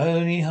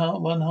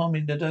one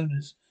harming the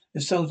donors.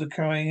 Their souls are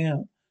crying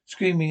out,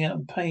 screaming out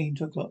in pain.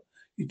 Clark,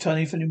 you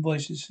tiny filling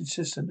voices,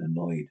 insistent,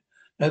 annoyed.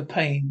 No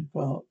pain,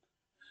 Clark.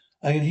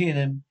 I can hear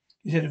them.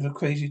 He's head of a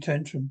crazy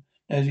tantrum.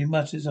 Now as he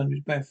mutters under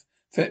his breath,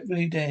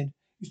 fretfully dead.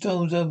 He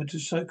storms over to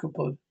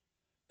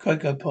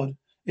Cricopod.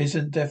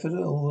 Isn't death at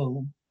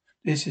all.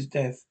 This is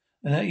death.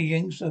 And that he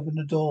yanks open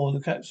the door.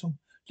 The capsule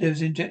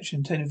delivers injection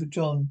intended for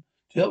John.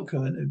 The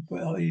occupant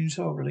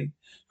horribly.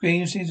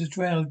 Screams seems to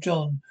drown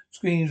John.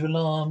 Screams of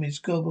alarm. His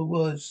gobbled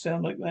words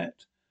sound like that.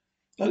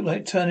 Look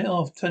like turn it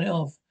off, turn it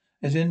off.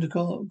 As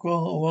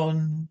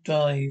Indicron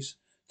dies.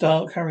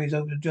 Dark hurries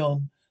over to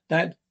John.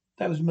 That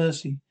was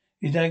mercy.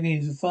 His agony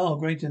is far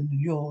greater than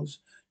yours.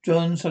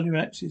 John suddenly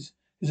relaxes.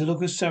 There's a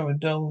look of sorrow and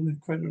dull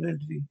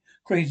incredulity,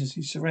 craziness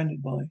he's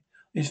surrounded by.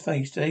 His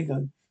face, there you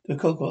go. The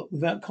cockpit,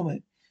 without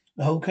comment.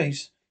 The whole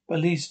case. But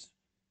at least,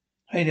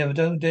 hey, they have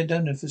a dead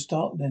donor for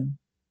start now.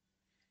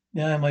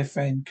 Now, my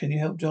friend, can you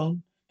help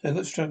John? They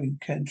got struggling.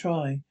 Can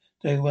try.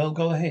 They well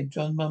go ahead.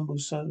 John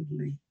mumbles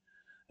sullenly,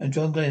 and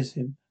John glares at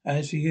him.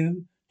 As for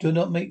you, do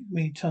not make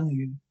me tongue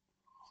you.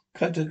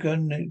 Cut to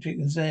Gunnick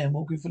and Zan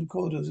walking through the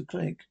corridors of the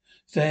clinic.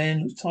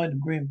 Zan looks tired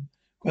and grim.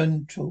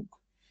 Gruntalk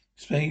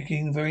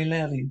speaking very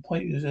loudly,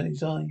 pointing at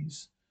his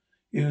eyes.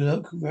 You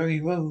look very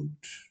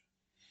roguish.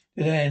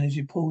 Then, as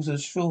she pulls her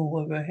shawl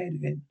over her head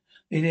again,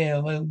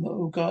 there,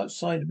 we'll go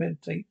outside and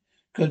meditate.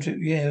 Country,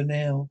 yeah,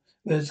 now.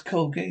 Where's the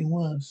cold getting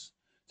worse?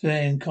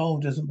 Then,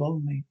 cold doesn't bother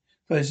me.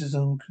 Presses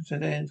on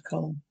Sedan's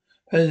cold.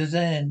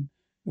 Sedan,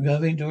 we've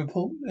got nothing to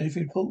report.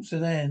 Anything to report,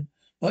 Sedan?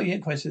 Not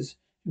yet, Presses.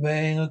 You're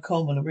wearing a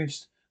comb on the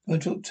wrist.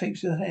 Country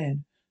takes your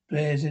hand,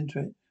 blares into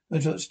it.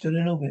 Country still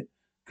in orbit.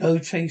 Go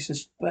chase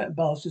the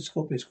bastard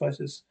Scorpius,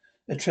 Crisis.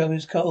 The trail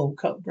is cold.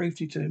 Cut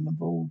briefly to him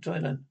aboard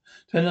Thailand.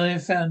 Then I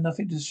have found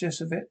nothing to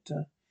suggest a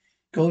vector.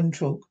 Golden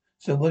Chalk.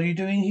 So what are you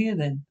doing here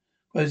then?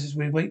 Crisis,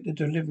 we wait the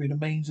delivery of the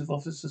remains of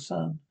Officer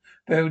Sun,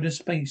 buried in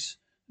space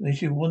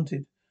that you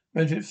wanted.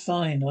 Render it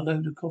fine. I'll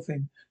load the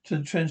coffin to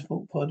the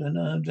transport pod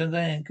and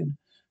Dan can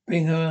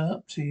bring her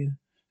up to you.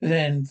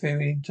 Then,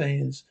 fearing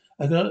tears.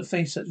 I cannot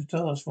face such a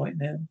task right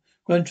now.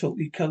 Gruntalk,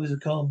 he covers the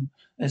comm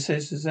and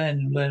says to Zan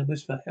in a loud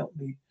whisper, help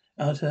me.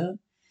 Out her?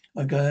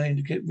 I'm going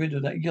to get rid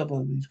of that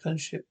yobbo in his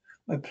gunship.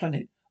 My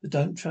planet. I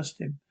don't trust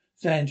him.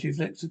 Zan, she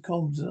flicks the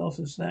comms and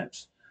often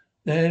snaps.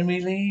 Then we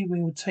leave, we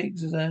will take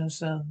Zazan's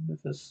son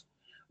with us.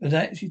 With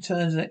that, she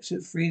turns and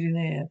exits freezing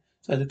air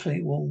inside the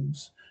clinic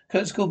walls.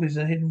 Kurt Scorpius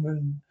in a hidden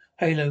room.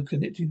 Halo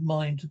connecting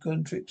mind to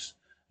Guntrix.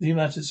 As he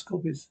mutters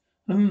Scorpius.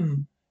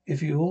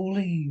 If you all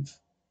leave.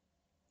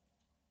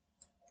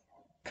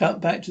 Cut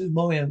back to the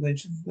Moria where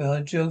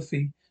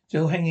Jofi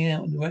still hanging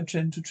out in the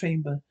regimental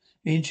chamber.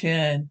 Me and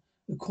Chian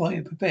are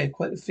quite prepared,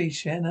 quite the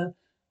feast. Chiana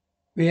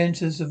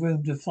re-enters the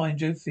room to find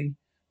Jofi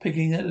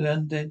picking at the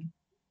undead.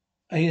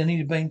 I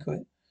need a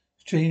banquet.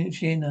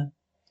 Chiana,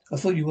 I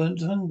thought you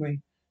weren't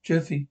hungry.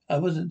 Jofi, I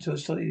wasn't until I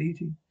started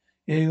eating.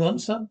 You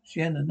want some?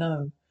 Chiana,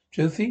 no.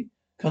 Jofi,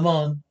 come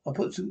on. I'll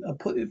put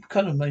a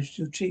cut on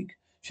your cheek.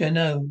 Chiana,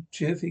 no.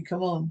 Jofi,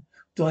 come on.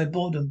 Die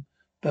boredom.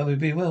 But we'll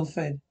be well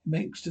fed. It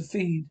makes the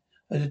feed.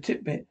 As a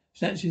tidbit,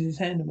 snatches his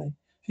hand away.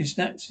 She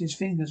snaps his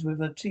fingers with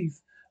her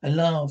teeth and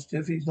laughs.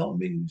 Jofi's not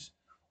amused.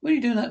 What are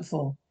you doing that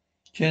for?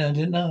 Chiana, I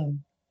didn't know.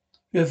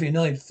 Jofi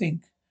nodded,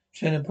 think.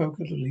 Chiana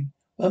appropriately.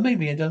 Well,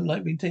 maybe I don't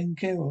like being taken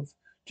care of.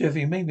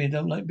 Jeffy, maybe I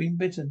don't like being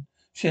bitten.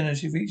 Shannon,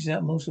 she reaches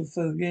out most of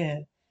food,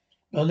 yeah.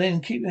 Well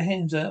then, keep your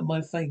hands out of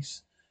my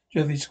face.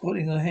 Jeffy,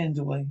 squatting her hands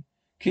away.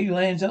 Keep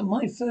your hands out of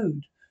my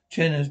food.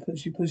 Shannon,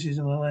 she pushes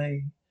him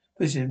away.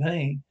 Pushes him,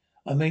 hey.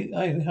 I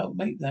help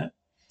make that.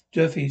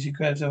 Jeffy, she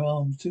grabs her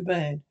arms. Too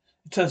bad.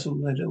 The tussle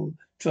little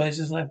tries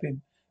to slap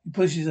him. He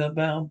pushes her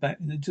bound back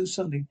until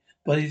suddenly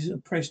bodies are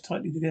pressed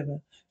tightly together.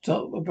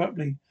 Stop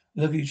abruptly.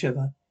 Look at each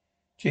other.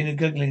 Gina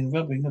giggling,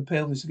 rubbing her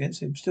pelvis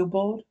against him. Still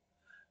bored?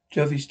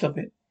 Jovi, stop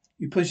it.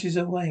 He pushes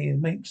her away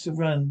and makes a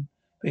run.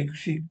 But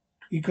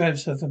he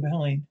grabs her from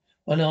behind,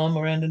 one arm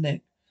around her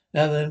neck,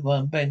 the other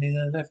one bending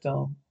her left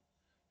arm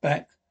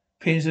back,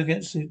 pins her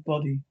against his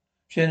body.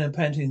 Shannon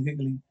panting and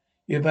giggling.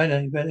 You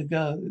better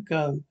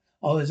go.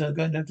 Otherwise I'm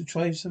going to have to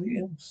try something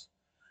else.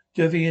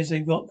 Jovi, as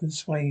they rock and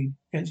sway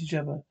against each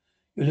other.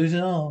 You lose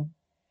an arm.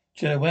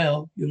 Shannon,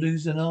 well, you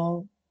lose an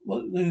arm.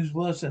 What lose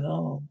worse than an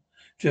arm?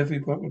 Jovi,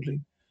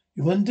 abruptly.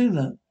 You wouldn't do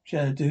that.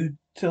 Shannon, dude,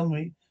 tell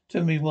me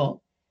what?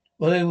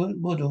 What I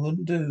would or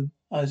wouldn't do.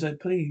 I said,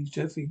 please,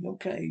 Jeffy,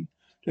 okay.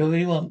 Do whatever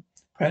you want.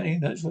 Apparently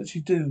that's what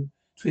she do.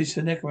 Twist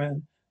her neck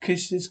around.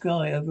 Kiss this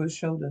guy over her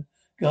shoulder.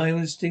 Guy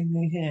with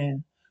stinging hair.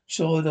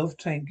 Sawed off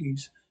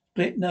tankies.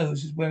 Split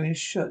nose is wearing his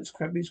shirts,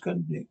 crappy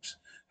conics.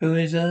 Who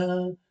is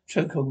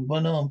chokehold with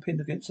one arm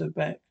pinned against her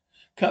back.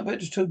 Cut back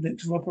to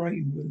Tubnik's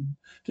operating room.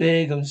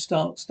 There goes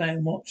Stark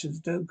stand watch as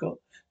the got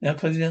now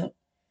closing up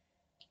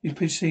his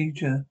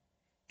procedure.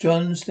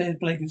 John stared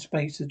blank in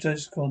space as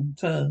Josicon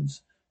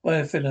turns.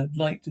 Biofiller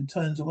light and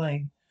turns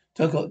away.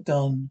 Dogot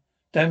done.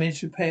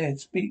 Damage repaired.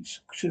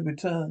 Speech should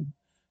return.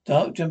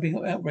 Dark jumping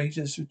up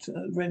outrageous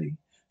ready.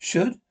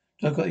 Should?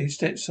 Dogot he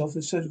steps off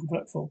the surgical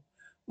platform.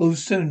 Well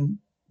soon.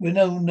 We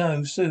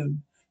no,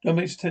 soon. John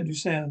makes a tender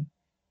sound.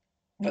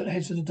 Right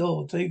head to the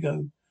door. There you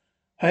go.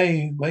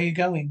 Hey, where you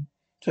going?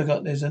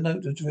 There's a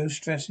note of real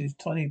stress in his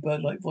tiny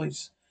bird-like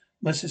voice.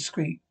 Must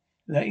discreet.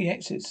 Without he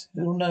exits.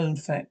 Little known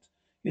fact.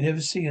 You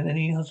never see in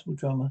any hospital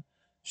drama.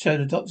 Show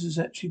the doctors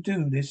actually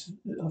do this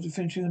after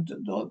finishing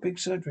a big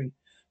surgery.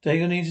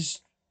 Diego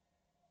needs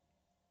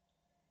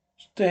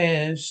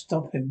to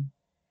stop him.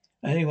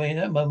 Anyway, in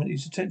that moment,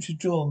 his attention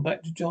drawn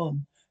back to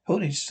John.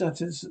 Hilton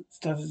stutters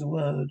a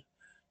word.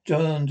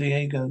 John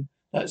Diego.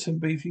 That's him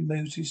briefly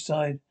moves to his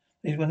side.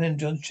 Lays one hand on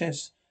John's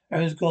chest.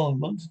 Aaron's gone.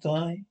 Want to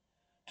die?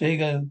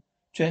 Diego,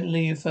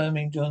 gently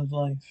affirming John's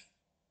life.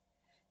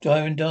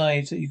 Aaron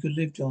died so you could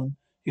live, John.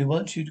 He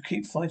wants you to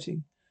keep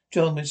fighting.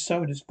 John, with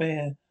sorrow and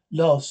despair,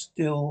 lost,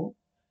 still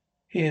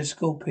here,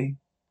 Scorpy.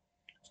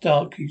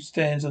 Starkey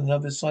stands on the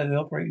other side of the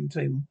operating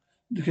table,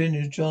 looking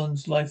at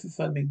John's life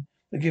affirming,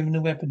 but giving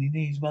the weapon he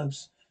needs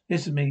most.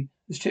 Listen to me.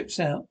 The ship's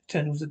out.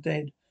 Tendrils are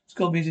dead.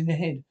 Scorpy's in your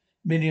head.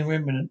 Million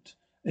remnant.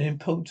 An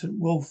impotent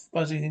wolf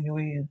buzzing in your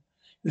ear.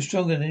 You're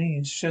stronger than he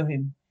is. Show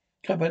him.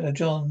 Cut back to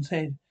John's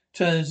head.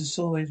 Turns to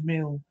saw his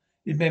meal.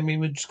 His memory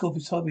when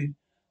Scorpy's hobby.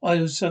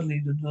 Idles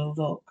suddenly the little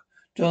dock.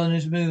 John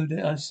is moved.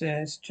 I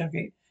say,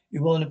 jacket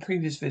you wore on the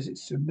previous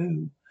visits to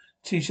move.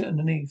 T-shirt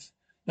underneath.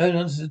 No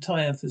nonsense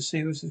attire for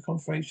serious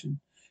confrontation.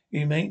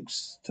 He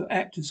makes to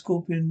act as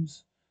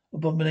Scorpion's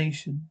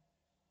abomination.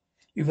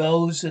 He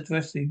rolls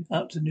adversely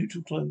up to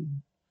neutral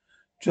clone.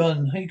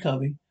 John, hey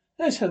Cubby,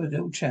 let's have a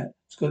little chat.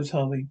 Scolded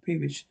Harvey,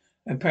 peevish,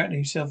 and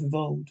apparently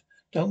self-involved.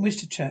 Don't wish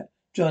to chat.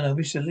 John, I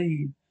wish to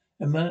leave.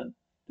 And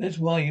that's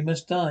why you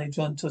must die.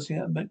 John tossing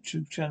out a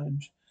mutual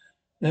challenge.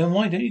 Then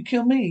why don't you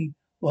kill me?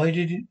 Why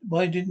did you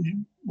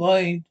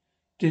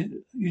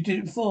did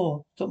it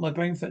before? Stop my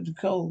brain fat to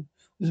cold.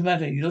 What's the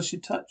matter? You lost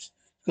your touch?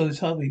 Goes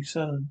Harvey,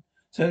 sullen.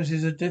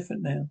 Services are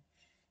different now.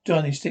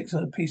 Johnny sticks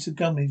on a piece of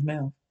gum in his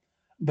mouth.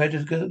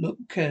 Better to look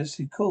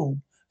carelessly cool.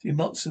 He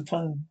mocks the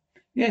clone.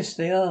 Yes,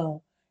 they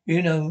are.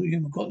 You know,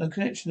 you've got no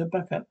connection, no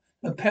backup,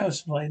 no power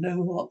supply,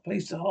 no hot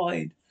place to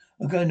hide.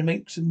 I'm going to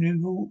make some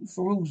new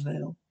rules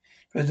now.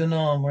 Throws an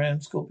arm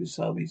around Scorpius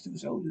Harvey's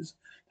shoulders.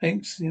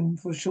 Takes him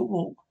for a short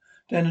walk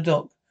down the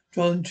dock.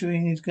 John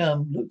chewing his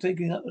gum,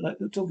 talking like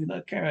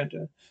a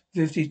character.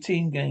 50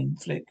 teen game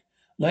flick.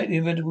 Like the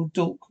Inevitable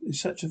Dork is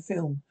such a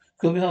film.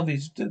 Scorpius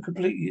Harvey's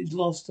completely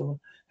lost on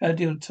how to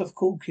deal with a tough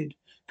cool kid.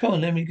 Come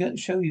on, let me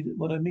show you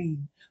what I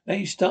mean. Then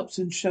he stops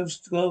and shoves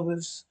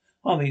Scorpius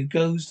Harvey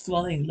goes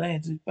flying,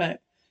 lands his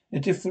back in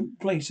a different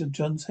place of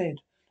John's head.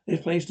 This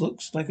place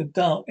looks like a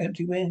dark,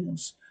 empty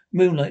warehouse.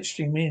 Moonlight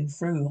streaming in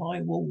through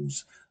high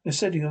walls. The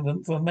setting of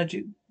them for a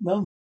magic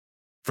moment.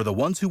 For the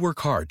ones who work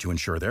hard to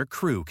ensure their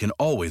crew can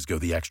always go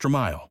the extra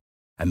mile,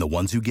 and the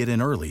ones who get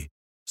in early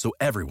so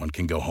everyone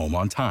can go home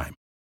on time,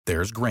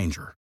 there's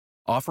Granger,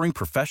 offering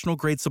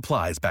professional-grade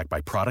supplies backed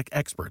by product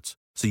experts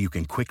so you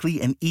can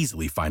quickly and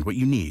easily find what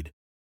you need.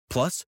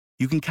 Plus,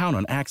 you can count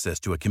on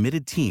access to a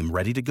committed team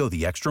ready to go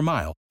the extra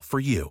mile for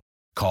you.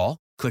 Call,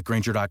 click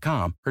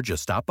Granger.com, or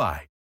just stop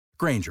by.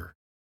 Granger,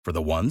 for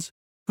the ones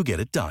who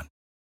get it done.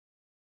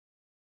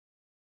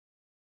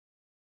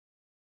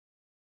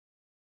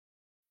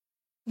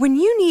 When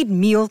you need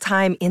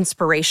mealtime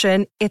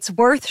inspiration, it's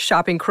worth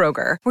shopping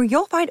Kroger, where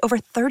you'll find over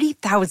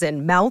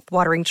 30,000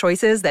 mouth-watering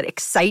choices that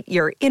excite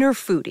your inner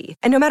foodie.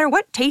 And no matter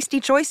what tasty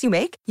choice you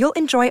make, you'll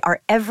enjoy our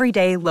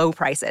everyday low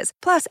prices,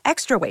 plus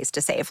extra ways to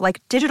save,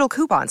 like digital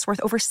coupons worth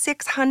over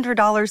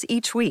 $600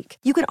 each week.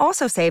 You can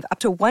also save up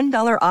to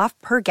 $1 off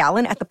per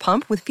gallon at the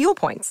pump with fuel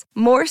points.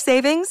 More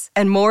savings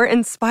and more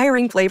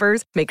inspiring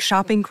flavors make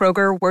shopping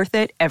Kroger worth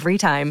it every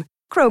time.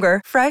 Kroger,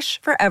 fresh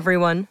for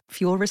everyone.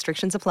 Fuel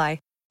restrictions apply.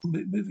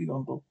 Movie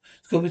rumble.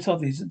 Scorpius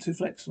Harvey isn't too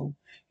flexible.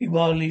 He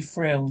wildly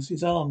frails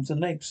his arms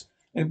and legs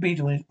like a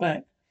beetle on his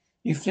back.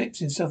 He flips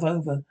himself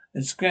over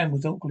and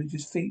scrambles awkwardly to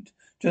his feet.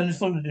 John is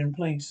followed in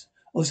place.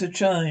 Also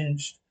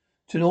changed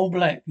to an all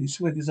black, he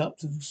swiggers up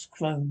to the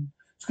clone.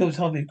 Scorpius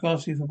Harvey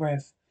grasping for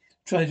breath.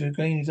 Tries to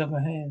regain his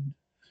upper hand.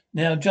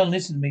 Now, John,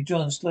 listen to me.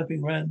 John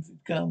slapping around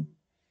with gum.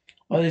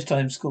 By this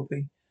time,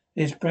 Scorpy,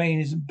 his brain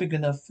isn't big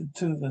enough for the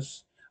two of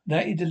us.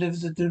 Now he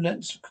delivers a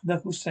Dulux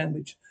knuckle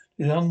sandwich.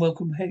 His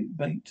unwelcome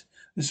bait.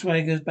 The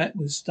swaggers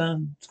backwards,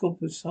 stunned.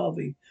 Scorpius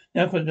Harvey.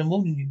 Now, I'm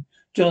warning you.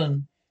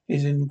 John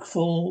is in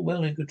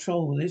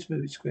control of this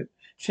movie script.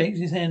 Shakes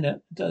his hand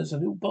out, does a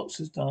little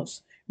boxer's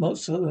dance.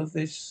 Mocks her of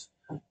this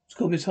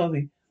Scorpius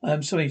Harvey. I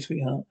am sorry,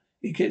 sweetheart.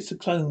 He gets the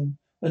clone.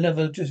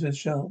 Another just a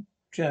sharp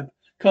jab.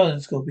 Come on,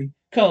 Scorpy.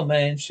 Come on,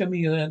 man. Show me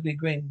your ugly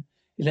grin.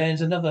 He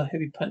lands another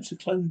heavy punch to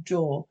the clone's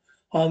jaw.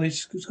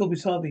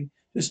 Scorpius Harvey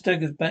just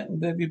staggers back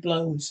with every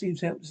blow and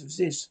seems helpless to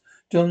resist.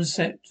 John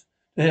set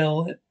the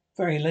hell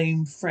very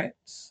lame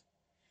threats.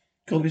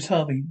 Scorpius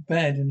Harvey,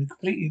 bad and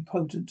completely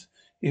impotent.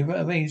 He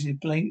raises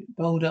his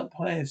bowled up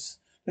eyes.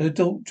 The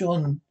adult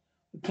John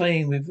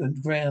playing with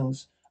and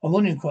growls. I'm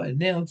warning quite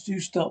now. Do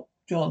stop,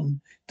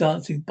 John,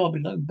 dancing,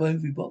 bobbing like a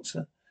movie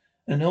boxer.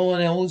 And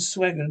all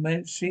swagger and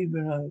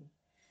machine.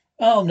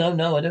 Oh,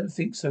 no, I don't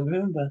think so.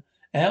 Remember,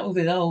 out with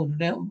it old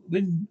and out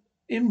in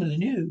with the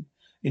new.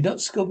 He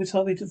knocks Scorpius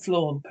Harvey to the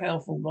floor,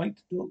 powerful right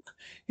hook.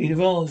 He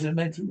rolls an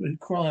imaginary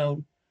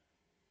crowd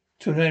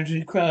to an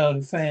imaginary crowd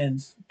of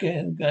fans.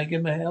 I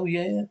give him a hell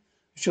yeah.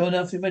 Sure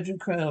enough, the imaginary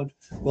crowd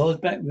rolls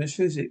back with his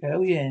physic.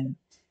 Hell yeah.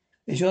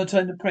 It's your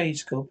turn to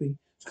praise, Scorpy.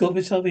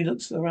 Scorpius Harvey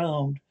looks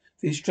around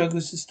for his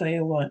struggles to stay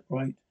right,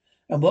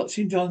 and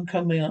watching John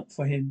coming up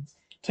for him,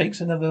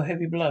 takes another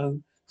heavy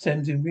blow,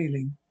 sends him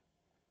reeling.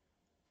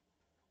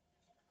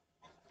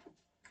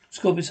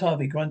 Scorpius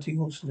Harvey grunting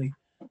hoarsely.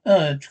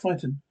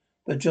 Frightened.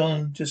 But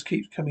John just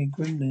keeps coming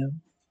green now.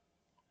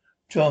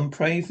 John,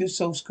 pray for your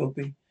soul,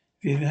 Scorpy,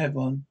 if you have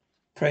one.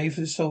 Pray for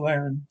the soul,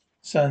 Aaron.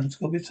 Son,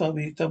 Scorpius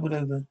Harvey is doubled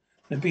over.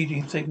 The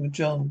beating is taken with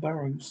John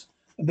Burroughs.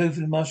 A move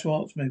in the martial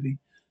arts, maybe.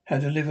 How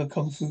to deliver a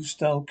Kung Fu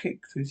style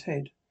kick to his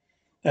head.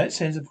 That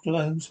sends a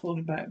cologne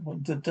falling back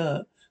onto the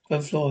dirt on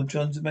the floor of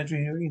John's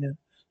imaginary arena.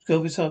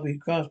 Scorpius Harvey,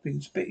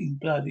 grasping, spitting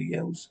blood, he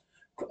yells,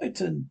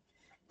 Crichton!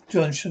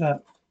 John, shut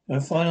up. And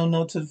a final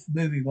nod to the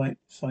movie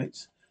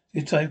sites.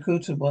 This time, go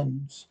to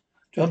ones.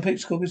 John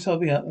picks Scorpius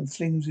Harvey up and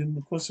flings him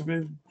across the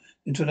room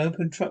into an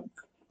open truck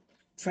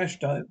trash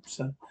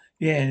dumpster.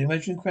 Yeah, the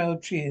imaginary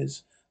crowd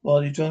cheers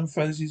while John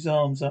throws his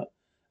arms up.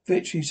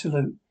 Victory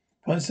salute.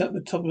 Points up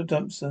the top of the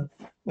dumpster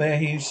where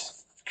he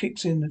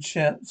kicks in and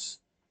shouts.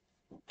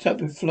 Tap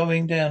with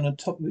flowing down on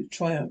top of it,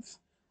 triumph.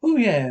 Oh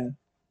yeah.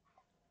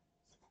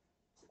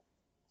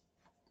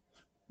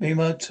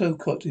 Meanwhile,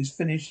 Tokot has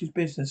finished his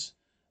business.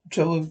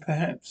 Trouble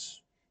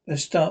perhaps the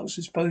Stark's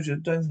exposure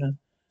of Donor,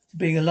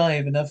 being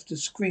alive enough to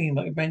scream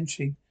like a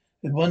banshee.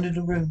 Has wandered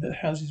the room that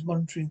houses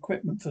monitoring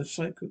equipment for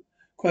the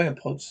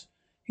cryopods.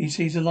 He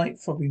sees a light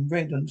throbbing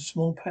red on a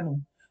small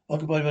panel,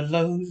 occupied by a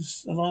low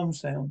alarm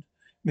sound.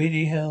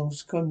 Immediately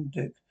hails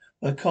contact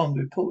by com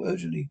to report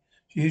urgently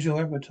to usual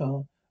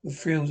avatar of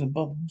frills and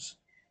bubbles.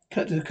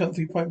 Cut to the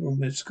comfy private room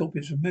where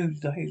Scorpius removes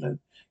the halo,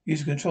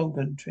 uses a control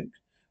gun trick.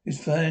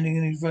 He's fanning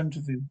in his front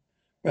of him.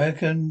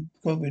 Bracken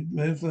Corbin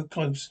move her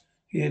close.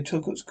 Here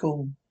Tokot's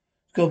call.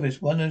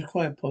 Scorpius, one of the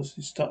cryopods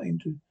is starting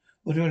to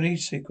order a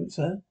release sequence,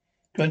 huh?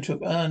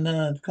 Gruntrick,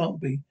 no, it can't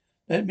be.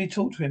 Let me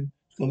talk to him.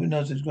 Scorpius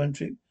nods at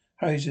Gruntrick.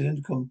 Hurries to the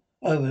intercom.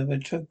 Over where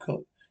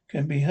Tokot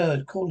can be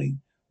heard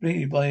calling,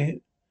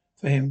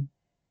 for him.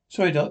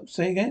 Sorry, Doc,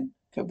 say again?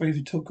 Cut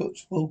briefly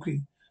Tokot's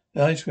walking.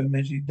 The ice cream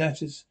as he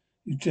natters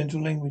his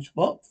gentle language.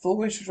 What? Full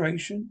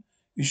restoration?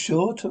 You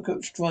sure?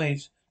 Tokot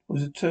strides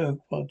was a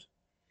pteropod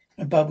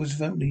and bubbles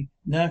firmly.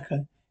 Naka,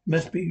 it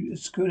must be a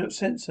screwed up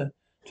sensor.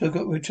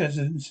 Tokot returns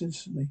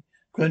instantly.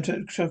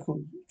 Grunter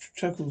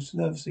chuckles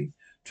nervously,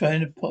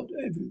 trying to put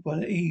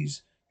everyone at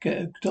ease. Get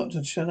a doctor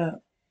to shut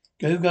up.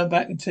 Go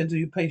back and tend to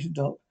your patient,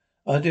 Doc.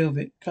 I'll deal with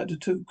it. Cut to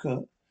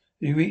Tokot.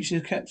 He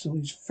reaches the capsule.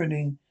 He's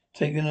frinning,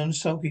 taking on the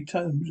sulky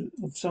tones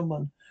of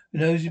someone who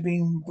knows he's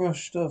being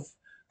brushed off.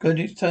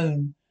 Grunter's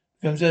tone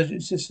becomes urgent,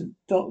 insistent.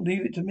 Doc,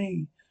 leave it to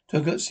me.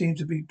 Tokot seems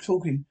to be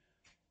talking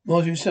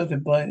more to himself than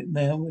by it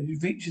now. He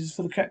reaches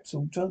for the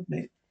capsule, doesn't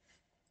it?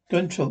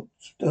 Gunshot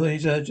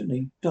stories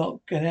urgently. Doc,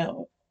 get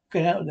out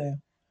of there.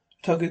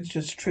 Target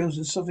just trills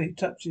and softly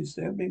touches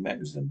the opening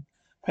mechanism.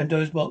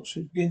 Pandora's box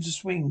begins to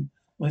swing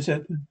when it's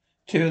open.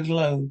 Tear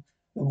glow.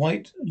 A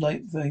white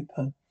light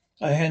vapor.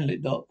 I handle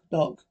it, Doc.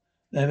 Doc.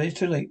 Now it's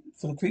too late.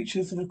 For the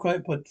creature for the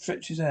cryopod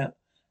stretches out.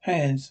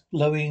 Hands,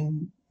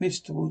 glowing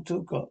mist toward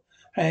Tokot.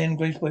 Hand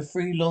graced by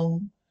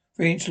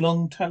 3-inch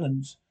long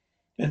talons.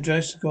 And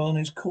Dragon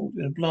is caught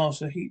in a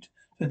blast of heat.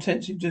 The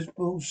intensity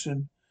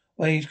distortion.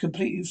 Where he's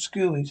completely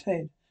obscure his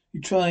head. He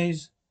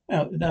tries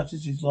out and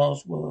utters his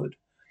last word.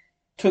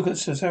 Tokot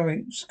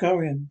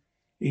Scarian.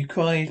 He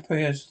cries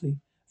piteously.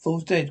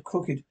 Falls dead,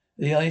 crooked, at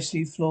the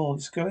icy floor.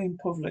 The scurrying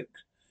Povlik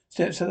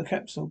steps out of the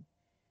capsule.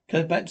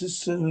 Goes back to the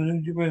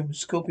secluded room.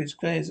 Scorpius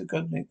glares at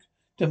Gudnick.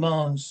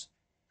 Demands.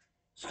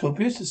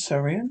 Scorpius the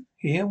Sarian?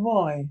 Here?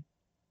 Why?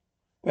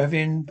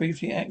 Bravian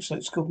briefly acts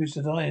like Scorpius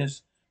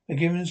desires. They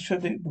give him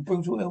a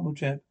brutal elbow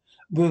jab.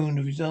 Wound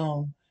of his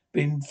arm.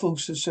 Been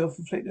forced to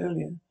self-inflict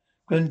earlier.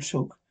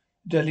 Gunshock.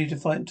 Deadly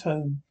defiant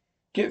tone.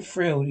 Get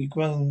thrilled, he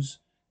groans.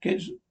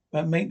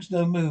 But makes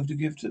no move to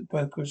give to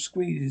Broker.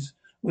 Squeezes.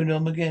 Wound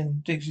arm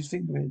again. Digs his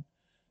finger in.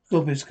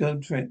 Scorpius go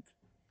trick.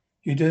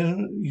 You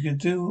can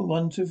do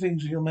one of two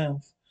things with your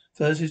mouth.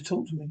 First is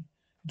talk to me.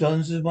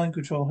 Dons the mind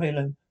control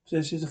halo.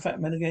 Possesses the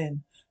fat man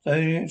again.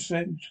 Slowly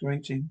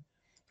exaggerating.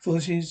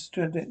 Forces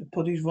to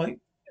put his right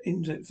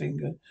index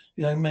finger in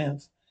his own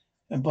mouth.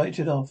 and bites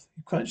it off.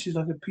 He crunches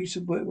like a piece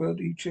of wet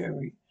worldy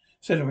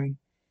celery.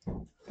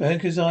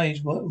 Bianca's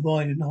eyes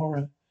wide in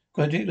horror.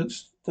 Grandick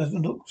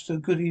doesn't look so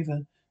good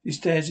either. He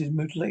stares at his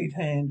mutilated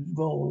hand and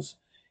roars.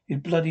 His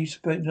bloody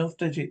spread off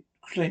digit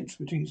clenched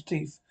between his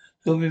teeth.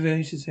 Scorpius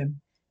releases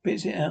him,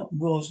 bits it out,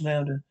 and roars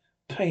louder.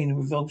 Pain and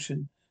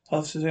revulsion.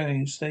 Half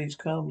Caesarian stays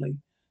calmly.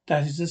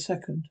 That is the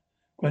second.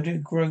 Grandick, a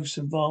gross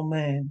and vile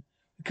man,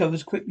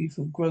 recovers quickly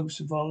from gross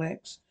and vile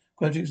acts.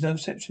 Grandick's no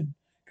exception.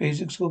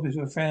 Gazes at Scorpius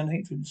with a frown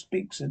hatred and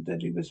speaks in a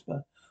deadly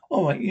whisper.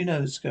 All right, you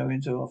know the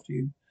Scarians are after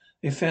you.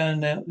 They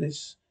found out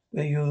this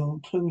where your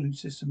clothing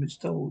system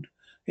installed.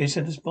 They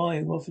sent a spy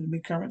who offered me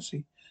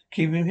currency.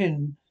 Keep him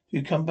hidden till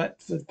you come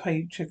back for the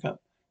paid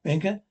checkup.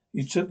 Benka,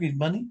 you took his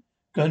money?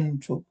 Gun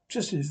took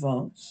just in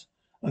advance.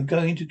 I'm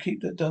going to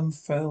keep that dumb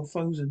fowl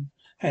frozen.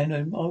 Hand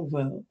him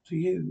over to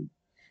you.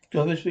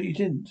 Jarvis, but you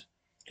didn't.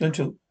 Gun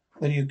took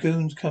when your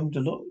goons come to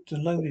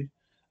loaded.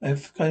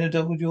 I've kind of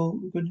doubled your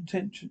good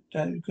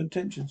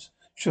intentions.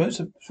 Sure, it's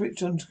a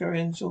switch on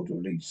Scarian's order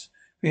release.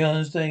 3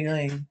 hours day,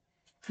 eh?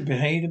 You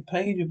paid and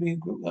paid,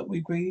 what we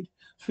agreed.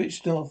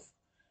 Switched off.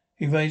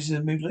 He raises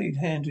a mutilated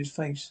hand to his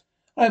face.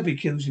 I hope he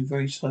kills you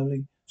very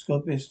slowly.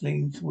 Scorpius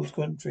leans towards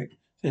Guntrick.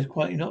 Says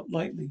quietly, not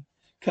lightly.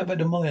 Cut back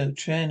to Moyo,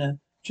 Chana,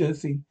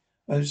 Jofi.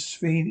 I was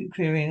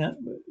clearing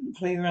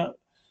out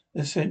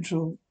the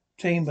central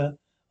chamber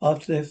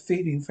after their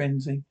feeding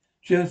frenzy.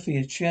 Jofi,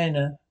 as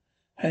Chana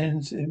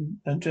hands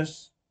him and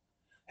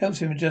helps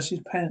him adjust his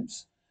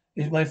pants.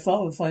 If my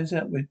father finds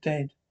out we're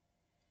dead.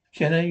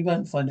 Shannon, you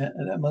won't find out.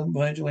 At that moment,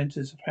 Rigel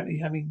enters, apparently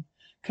having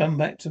come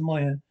back to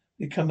Moya.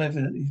 It become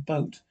evident his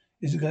boat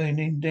is coming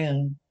in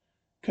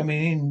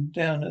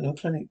down at the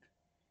clinic.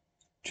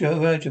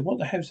 Roger, what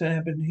the hell's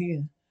happened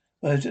here?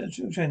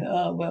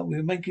 Shannon, well, we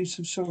were making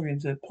some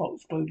saurians. The pot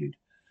exploded.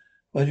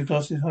 Roger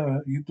glanced in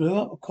horror. You blew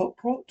up a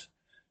cockpot?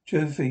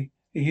 Jofi,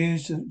 he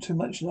used too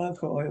much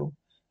lacquer oil.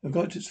 I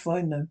got it's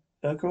fine now.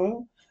 Lacquer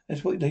oil?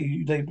 That's what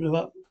they blew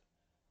up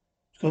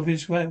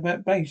Scorpius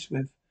base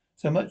with.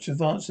 So much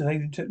advanced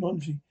alien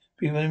technology.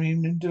 People haven't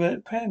even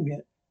developed PAM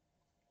yet.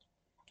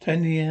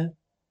 10 year.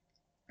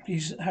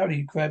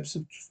 Harry grabs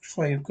a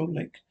tray of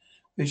goblet,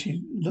 which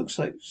he looks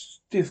like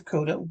stiff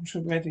cold up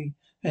ready.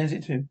 Hands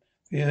it to him.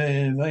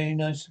 Very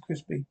nice and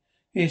crispy.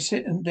 Here,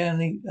 sit and down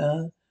and eat.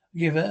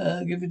 Give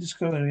it to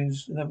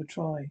Scorpius another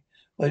try.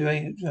 By the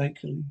way,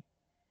 regularly.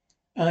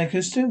 I can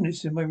assume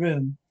it's in my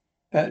room.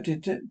 About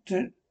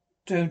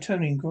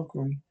turning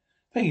crockery.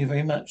 Thank you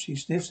very much. He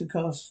sniffs and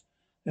casts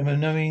them a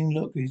knowing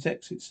look at his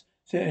exits,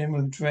 staring at him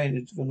with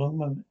dread for a long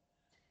moment.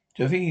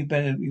 Do I think you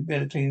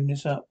better clean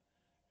this up?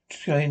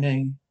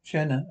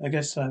 Shanna, I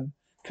guess so.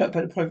 Cut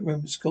back the private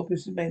room,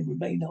 Scorpius' men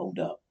remain holed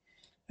up.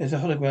 There's a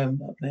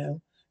hologram up now.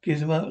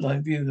 Gives a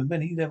outline view of the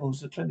many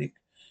levels of the clinic.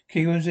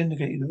 Key rooms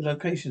indicating the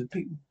location of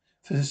people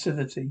for the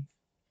facility.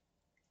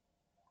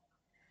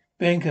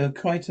 Bianca,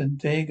 Crichton,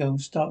 Diego,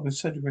 Stark with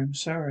surgery room,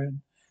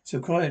 Sarian. It's a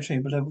cryo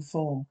chamber level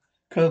 4.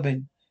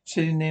 Corbin,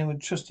 sitting there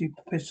with trusty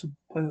pistol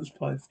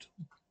pipe.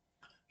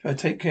 Shall I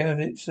take care of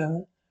it,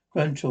 sir?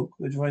 Gruntalk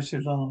with a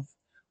derisive laugh.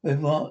 With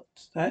what?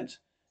 That?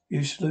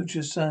 You salute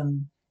your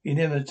son. He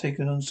never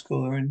taken on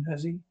scoring,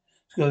 has he?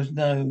 Goes,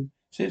 no.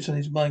 Sits on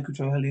his mind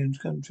control Helion's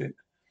trick.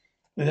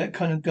 With that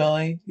kind of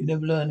guy, you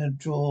never learn how to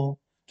draw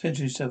attention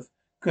to yourself.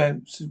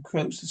 Grabs and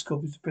croaks the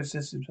Scorpius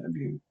possessive have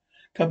you.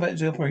 Come back to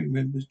the operating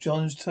room as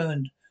John's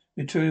turned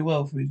materially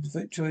well from his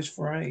victorious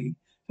foray.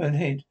 His own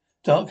head.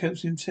 Dark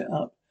helps him sit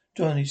up.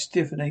 John is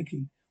stiff and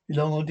achy. His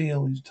long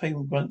ordeal, his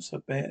table grunts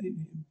up bare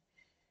him.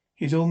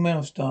 He's all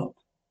mouth, Dark.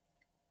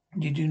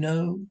 Did you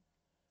know?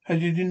 How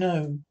did you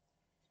know?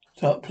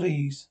 Dark,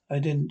 please. I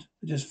didn't.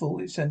 I just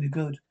thought it sounded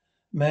good.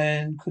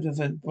 Man could have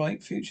a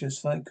bright future as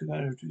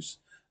psychiatrist.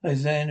 Like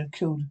Zan who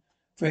killed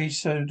very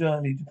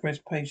solidarly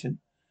depressed patient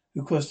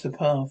who crossed the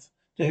path.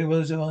 There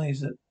rose his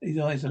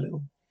eyes a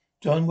little.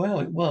 John, well,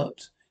 it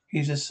worked.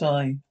 He's a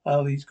sigh.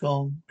 Oh, he's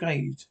gone.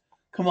 Gazed.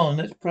 Come on,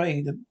 let's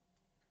pray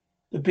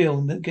the bill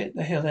and get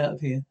the hell out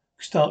of here.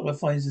 Starkler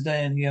finds the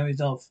Dan, he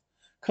hurries off.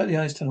 Cut the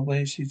ice tunnel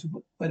where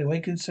the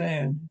awakened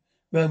sound.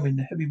 Roman,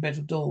 the heavy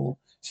metal door,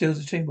 seals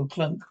the chamber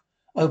clunk.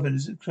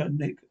 Opens as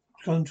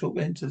Control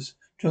enters.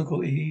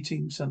 Drunkle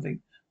eating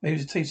something. Maybe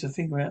to taste a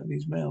finger out of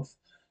his mouth.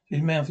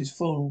 His mouth is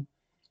full.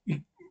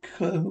 He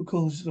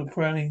calls the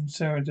prowling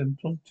Saradin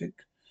Plontic.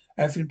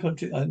 African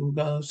Plontic, I will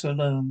go so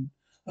alone.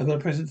 I've got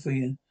a present for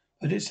you.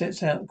 But it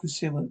sets out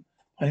concealment.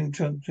 Behind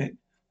Plontic.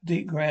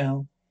 Deep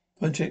growl.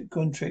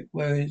 Plontic,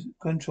 where's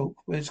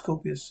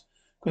Scorpius?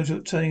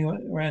 Control turning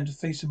around to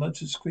face the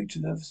monstrous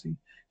creature nervously.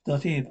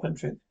 Not here,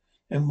 Plontic.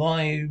 And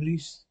why you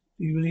released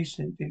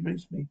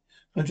me.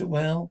 Plunket,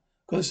 well,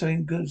 got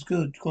something good.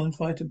 Go and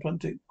fight him,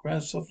 Plunket.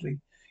 Growls softly.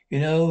 You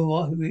know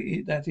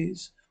who that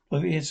is?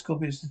 Plunket, yes,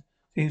 Scorpius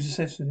seems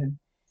obsessed with him.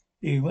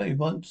 You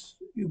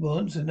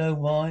want to know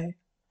why?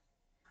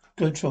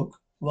 Goodchock.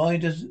 Why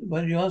do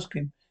you ask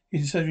him?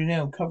 He's in surgery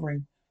now,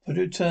 covering.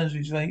 Plunket turns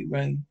with his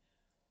ray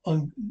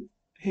on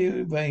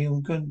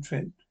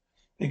Guntrip.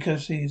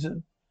 Because he's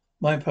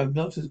my probe,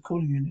 not as a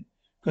calling unit.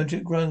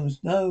 Guntrip groans.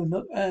 No,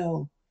 not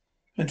Al.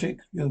 Patrick,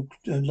 you're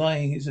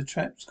lying is a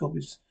trap,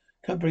 Scorpius.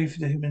 Cut briefly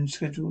to him and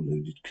schedule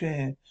alluded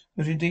care,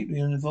 moving deeply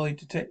and avoid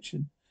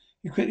detection.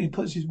 He quickly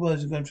puts his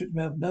words in Guntrick's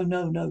mouth. No,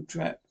 no, no,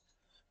 trap.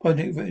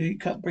 Patrick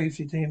cut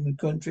briefly to him and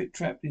Guntrick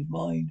trapped in his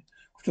mind.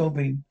 Control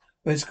beam.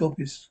 Where's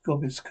Scorpius?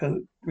 Scorpius cut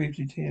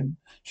briefly to him.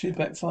 Shoots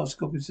back fast.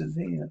 Scorpius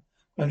isn't here.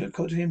 Patrick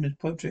cut to him and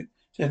Patrick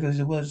echoes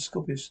the words of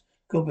Scorpius.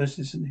 Scorpius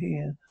isn't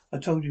here. I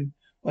told you.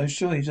 I'm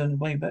sure he's on the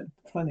way back to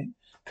the planet.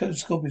 Cut to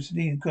Scorpius and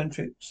he and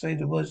Guntrick say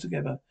the words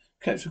together.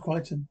 Capture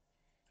Crichton.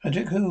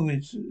 Patrick, who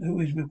is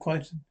with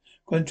Crichton?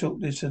 Guntrick,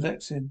 this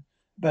Alexian,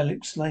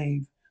 Balik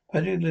slave.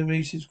 Patrick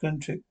releases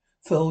Guntrick,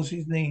 falls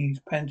his knees,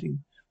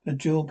 panting, a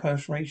dual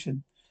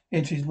perspiration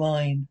into his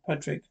mind.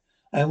 Patrick,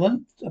 I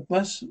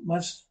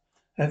must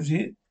have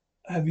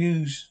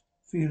use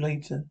for you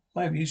later.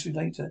 I have use for you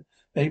later.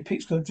 But he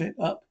picks Guntrick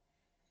up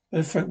by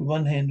the throat with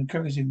one hand and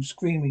carries him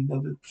screaming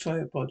over the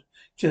tripod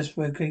just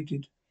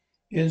vacated.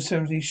 He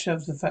uncertainly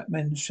shoves the fat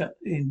man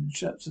and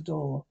shuts the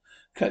door.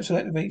 Capsule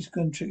activates.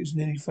 Guntrick is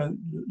nearly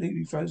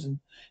frozen.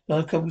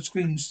 Another couple of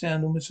screams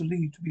sound almost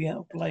relieved to be out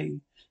of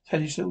play.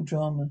 Hellish little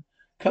drama.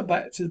 Cut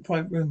back to the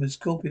private room as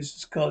Scorpius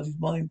discards his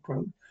mind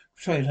probe.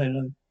 Betrayed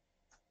Halo.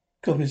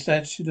 Scorpius,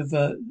 that should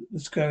avert the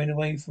scurrying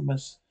away from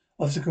us.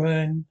 Officer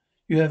Coran,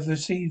 you have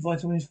received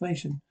vital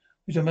information,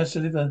 which I must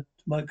deliver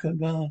to my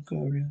command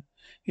courier.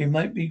 He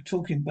might be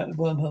talking about the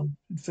wormhole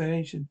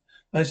information.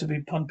 Must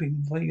be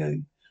pumping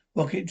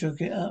rocket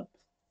jocket up.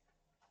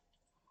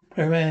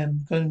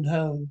 Param, gun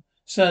ho.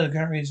 Sir, the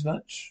carrier is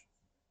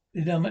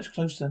now much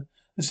closer.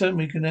 And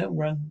certainly we can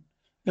outrun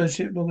the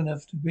ship long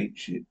enough to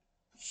reach it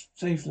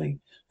safely.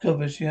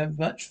 Cobus, you have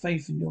much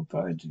faith in your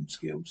piloting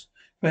skills.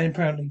 Ran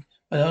proudly.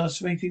 My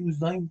last rating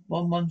was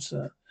 911,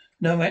 sir.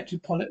 No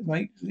active pilot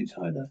rate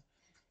higher.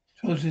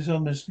 Told us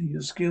honestly,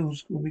 your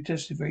skills will be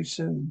tested very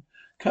soon.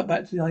 Cut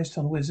back to the ice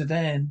tunnel where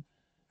Zidane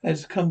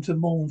has come to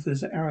mourn for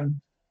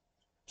Aaron.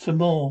 Some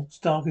more.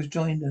 Stark has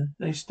joined her.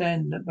 They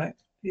stand back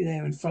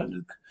there in front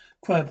of the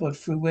cryopod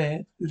through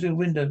a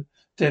window.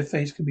 Their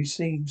face can be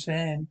seen.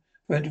 Zan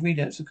read the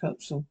readouts of the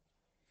capsule.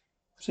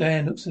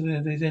 Zan looks at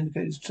his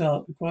indicators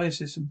chart. The cryo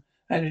system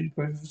added to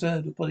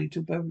preserve the body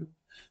to burial.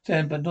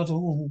 Zan, but not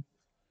all.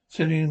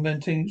 Cellular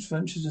maintenance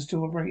functions are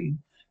still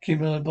operating,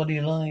 keeping the body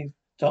alive.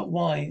 Dark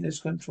why? This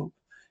control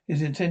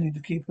is intended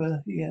to keep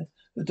her here.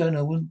 The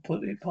donor wouldn't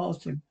put it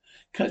past him.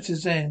 Cuts to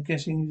Zan,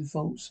 guessing his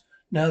faults.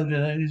 No,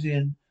 the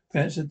Elysian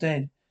parents are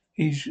dead.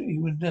 He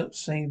would not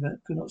save her,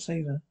 could not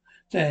save her.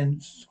 Dan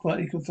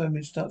quietly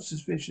confirming Stark's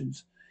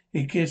suspicions.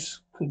 He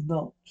could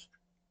not.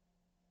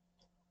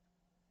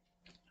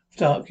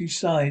 Stark, he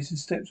sighs and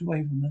steps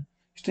away from her.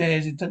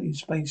 Stares intently in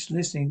space,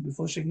 listening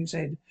before shaking his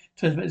head.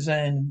 Turns back to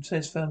Zan and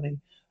says firmly,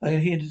 I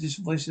can hear the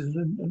distant voices of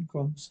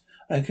Unicrons.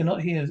 I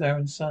cannot hear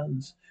Aaron's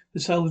sons. The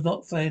soul is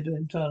not fed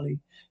entirely.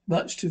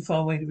 Much too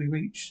far away to be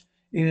reached.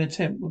 Even an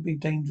attempt would be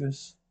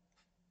dangerous.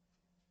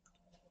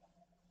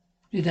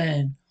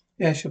 Dan,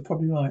 yes, you're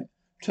probably right.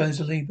 Turns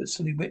to leave, but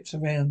suddenly whips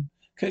around.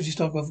 Catches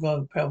Stark off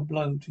guard with a powerful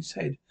blow to his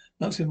head.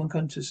 Knocks him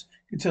unconscious.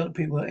 You can tell that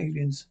people are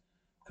aliens.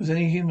 Because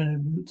any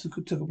human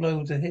who took a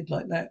blow to the head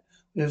like that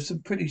would have some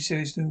pretty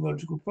serious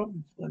neurological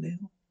problems by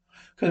now.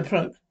 Cut a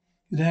plug.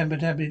 The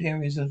inhabited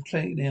areas of the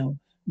clinic now,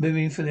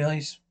 moving for the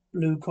ice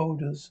blue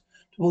corridors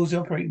towards the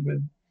operating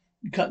room.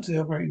 We cut to the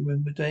operating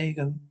room where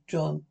Diego and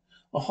John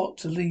are hot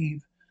to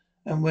leave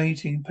and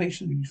waiting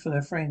patiently for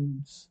their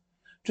friends.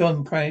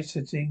 John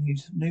prioritizing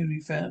his newly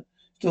found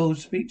stored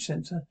speech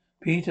sensor.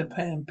 Peter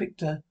Pan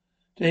picked her.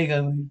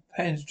 Diego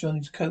hands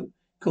Johnny's coat,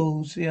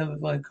 calls the other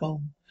by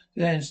com.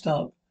 Zan,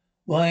 stop.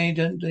 Why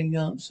don't they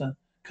answer?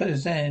 Cut to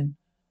Zan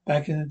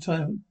back in the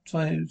tunnel,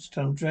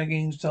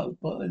 dragging Stark's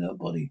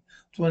body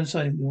to one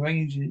side,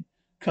 arranging it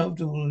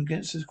comfortable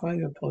against the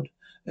cryopod.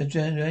 As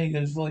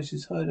Diego's voice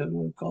is heard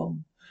over the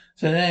com.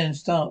 Zan,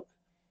 Stark.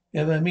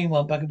 Yeah, but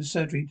meanwhile, back in the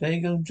surgery,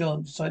 Diego and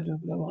John decide to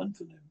go hunt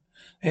for them.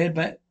 Head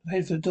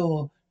for the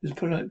door as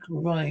product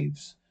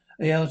arrives.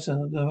 The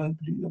outer of the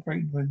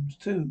operating rooms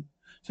too.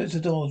 Sets the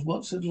doors.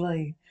 What's the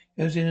delay?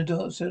 Goes in the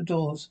door, set the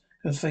doors,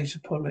 comes face to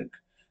Pollock,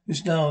 who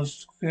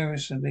snarls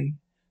curiously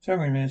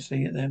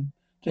at them.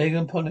 Diego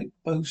and Pollock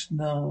both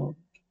snarl.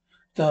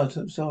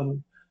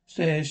 Startled.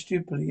 Stares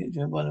stupidly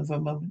at one for a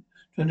moment.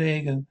 John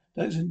Diego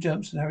ducks and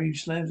jumps and hurriedly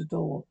slams the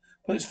door.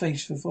 Pollock's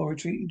face before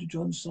retreating to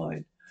John's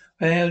side.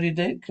 Where the hell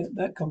did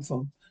that come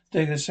from?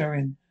 Diego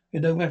Sarin.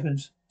 With no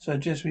weapons, so I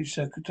just reached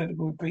a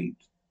technical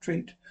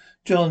retreat.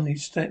 John, he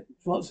steps,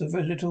 spots a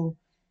very little,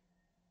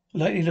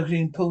 likely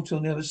looking portal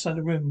on the other side of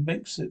the room and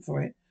makes it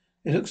for it.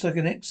 It looks like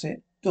an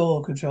exit.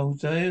 Door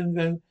controls.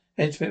 Diego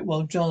heads for it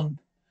while John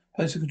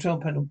posts the control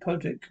panel.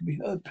 Project can be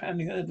heard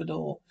pounding over the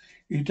door.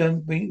 You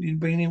didn't bring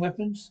any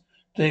weapons?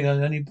 Diego,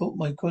 I only brought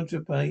my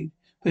quadrupede.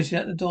 Pushing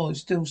out the door. It's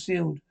still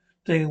sealed.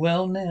 Diego,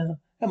 well now,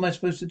 how am I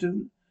supposed to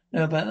do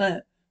know about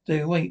that?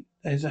 Diego, wait,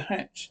 there's a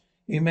hatch.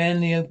 He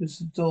manly opens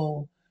the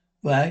door.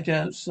 Right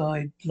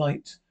outside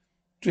light.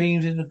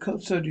 Dreams in the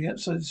surgery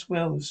outside the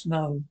swell of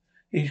snow.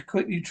 He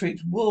quickly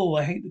retreats. Whoa,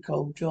 I hate the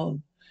cold,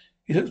 John.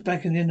 He looks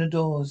back in the inner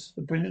doors.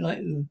 The brilliant light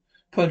of the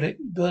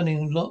project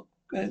burning lock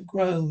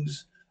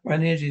grows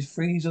around the edges,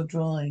 freeze or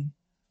dry.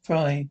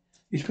 Fry.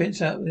 He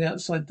sprints out the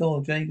outside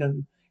door.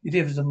 Jago. He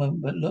differs a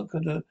moment, but look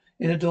at the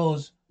inner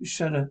doors.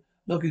 Shudder.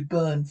 Look is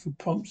burned for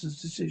prompts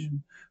his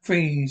decision.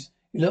 Freeze.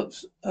 He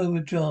looks over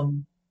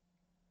John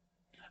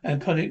and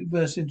Puddick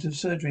bursts into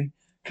surgery.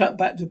 Cut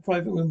back to a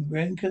private room.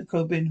 Renka,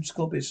 Corbin, and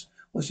Scorbis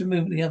watch the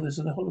movement of the others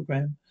on the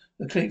hologram.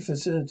 The clinic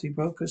facility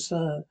broke a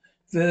sir.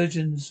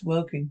 Virgins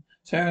working.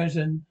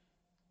 Saracen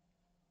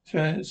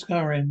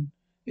Scarin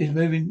is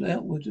moving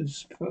outward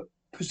as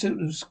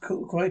pursuit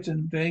of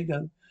Crichton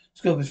Diego.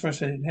 Scorbis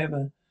frustrated.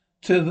 Heather.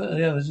 Two of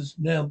the others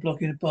are now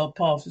blocking the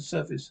path to the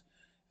surface.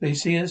 They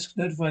see us,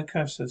 notify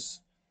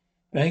Cassus.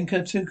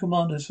 Renka, two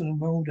commanders from the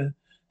Marauder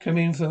come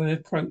in for an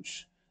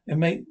approach. They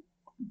make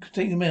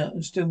take them out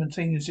and still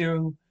maintain a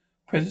zero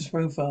presence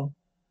profile.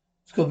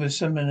 Scorpius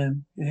summon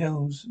them. It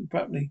hails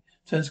abruptly,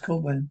 turns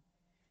Corbin.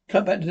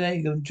 Cut back to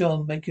Diego and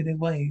John making their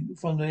way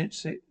from the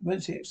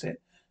emergency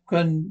exit.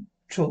 Grun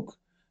chalk.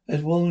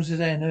 As warned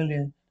Suzanne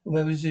earlier, the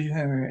weather is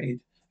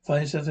deteriorated.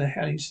 Finds himself in a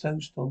howling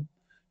snowstorm.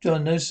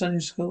 John, no son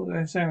is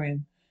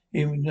Sarian.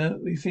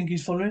 You think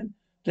he's following?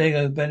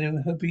 Diego,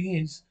 better hope he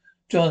is.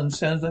 John,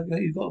 sounds like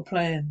you've got a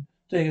plan.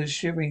 Diego's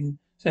shivering,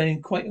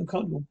 sounding quite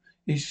uncomfortable.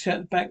 He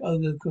shouts back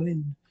over the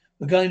wind.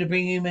 We're going to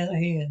bring him out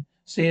here.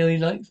 See how he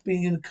likes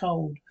being in the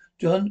cold.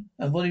 John,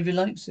 and what if he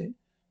likes it?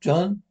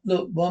 John,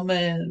 look, one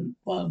man,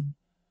 one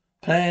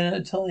plan at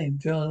a time.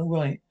 John, all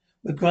right.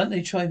 With Grunt,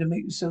 they try to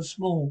make themselves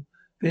small,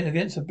 being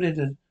against a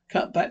blizzard.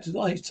 Cut back to the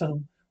ice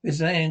tunnel, where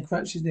Zan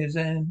crouches near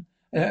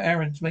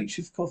Aaron's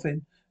makeshift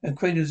coffin, and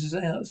cradles his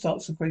out,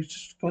 starts a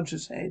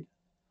conscious head.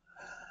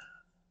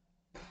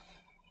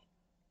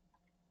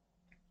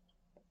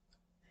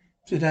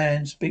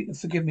 Sedan,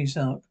 forgive me,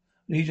 Sark.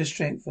 I need your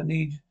strength. I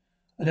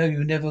know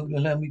you never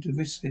allow me to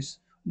risk this.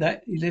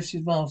 That he lifts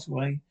his mask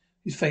away,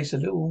 his face a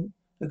little.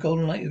 The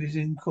golden light of his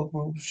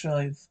incorporeal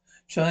shines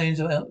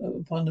out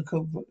upon the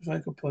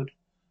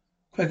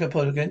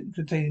cracopod again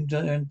containing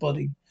Diane's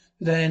body.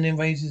 Diane then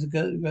raises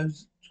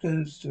goes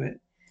to it,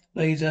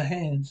 lays her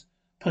hands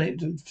upon it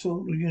to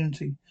sort of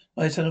unity.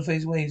 Lies tunnel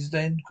fades away,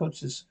 Diane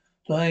conscious,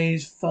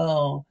 flies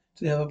far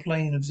to the other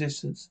plane of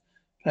existence.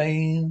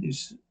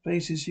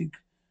 Places she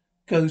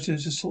goes to a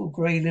sort of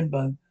grey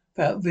limbo,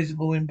 without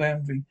visible in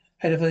boundary.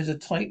 Ahead of her is a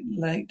tight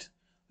light,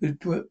 whose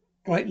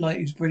bright light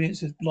whose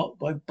brilliance is blocked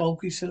by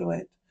bulky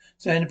silhouette.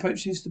 Zan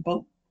approaches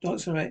the dark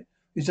silhouette,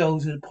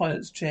 resolves in the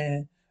pilot's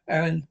chair.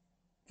 Aaron's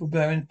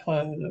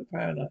parallel.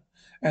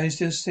 Aaron is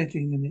still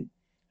sitting in it.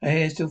 Her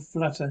hair still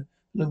flutter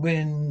from the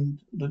wind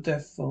of the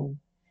death fall.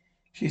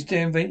 She's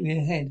staring vacantly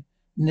ahead.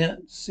 Net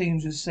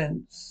seems to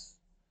sense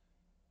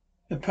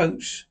the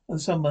approach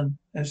of someone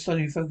and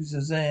slowly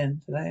focuses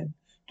Zan. Know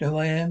who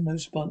I am? No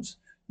response.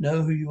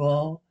 Know who you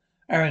are?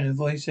 Aaron, her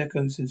voice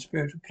echoes in the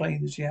spiritual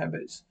plane as she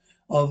habits.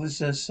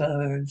 Officer,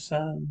 sir, and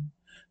son.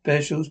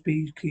 Special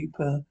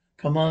Speedkeeper,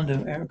 Commander,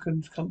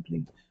 American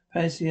Company,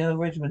 Pansia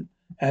Regiment.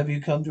 Have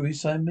you come to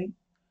resign me?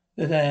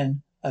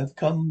 Dan, I've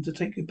come to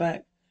take you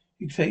back.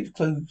 He comes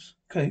close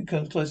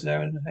to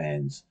Aaron's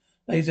hands,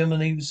 lays them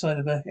on either side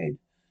of her head.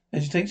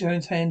 Then she takes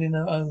Aaron's hand in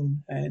her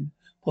own hand,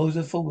 pulls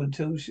her forward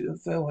until her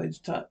foreheads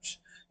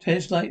touch.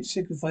 Tense light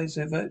signifies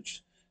their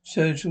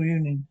virtual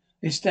union.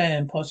 They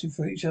stand, passing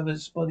through each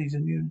other's bodies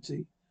in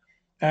unity.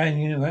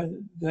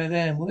 Aaron,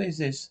 Dan, what is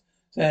this?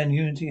 Dan,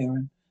 unity,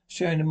 Aaron.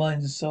 Sharing the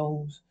minds and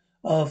souls.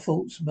 Our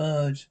thoughts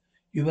merge.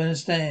 You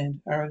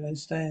understand. Aaron,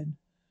 understand.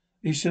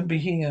 You shouldn't be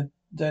here,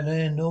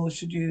 Dan, nor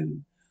should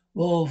you.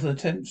 War for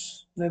the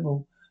 10th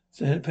level,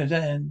 said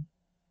Padan.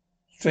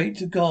 Straight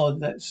to God,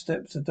 that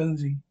steps to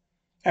Dozy.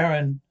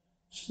 Aaron,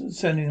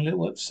 sounding a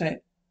little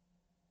upset.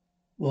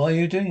 Why are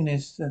you doing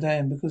this,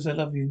 Dan? Because I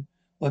love you.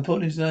 My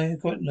point is that I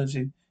quite love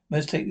you. You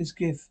must take this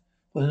gift,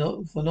 for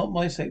not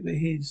my sake, but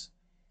his.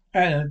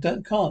 Aaron, I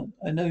can't.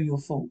 I know your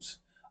faults.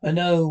 I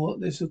know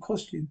what this will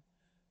cost you.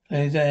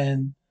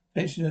 Dan,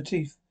 clenching her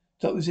teeth.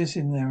 Stop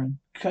resisting, Aaron.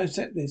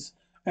 Accept this.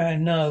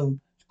 Aaron, no.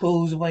 She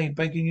pulls away,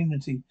 breaking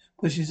unity.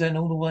 Pushes Dan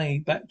all the way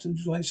back to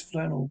the rice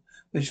flannel,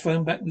 which is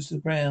thrown backwards to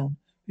the ground.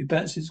 He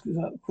bounces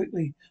up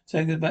quickly,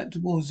 saying goes back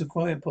towards the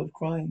cryopod,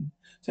 crying.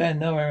 Dan,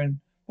 no, Aaron.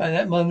 But at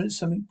that moment,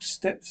 something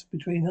steps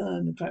between her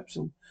and the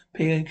capsule.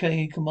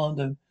 P.A.K.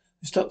 Commando,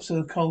 who stops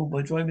her cold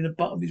by driving the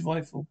butt of his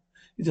rifle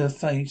into her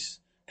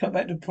face. Cut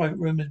back to the private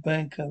room as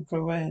Banco,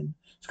 Koran.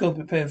 Scope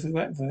prepared for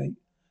activate.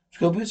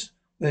 Scopus,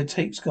 we'll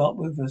take Scott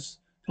with us.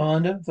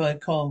 Commander, via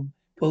com.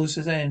 Pulls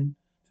Suzanne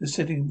to the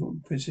sitting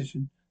room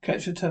position.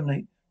 Capture,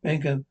 terminate.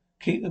 Banco,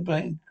 keep the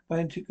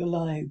Bantic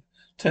alive.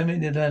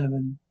 Terminate the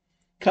element.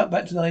 Cut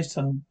back to the ice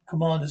tunnel.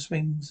 Commander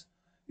swings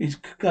his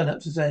gun up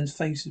to Suzanne's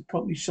face. Is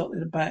promptly shot in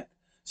the back.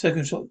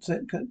 Second shot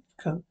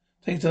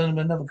takes down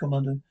another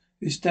commander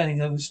who's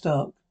standing over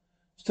Stark.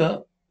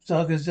 Stark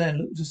and Zan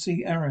look to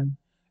see Aaron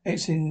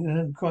exiting in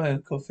a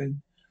cryo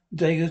coffin.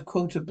 Dago's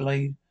quarter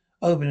blade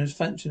open as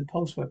function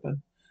pulse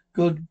weapon.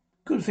 Good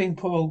thing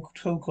poor old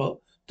Tolcott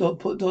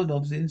put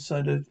doorknobs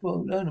inside those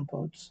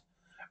pods.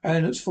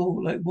 Aaron looks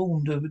full like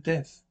warned over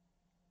death.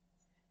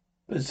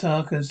 But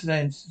Stark and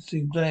Zan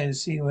seem glad to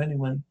see her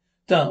anyway.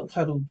 Dark,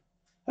 huddled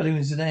Huddling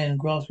with Zidane,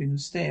 grasping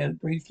and stare,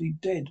 briefly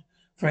dead.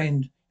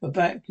 Friend, you're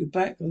back,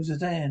 oh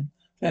Zidane.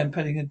 Zidane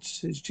patting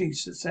his cheek,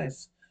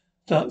 success.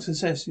 Dark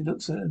success, he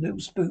looks at a little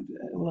spooked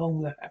along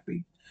with a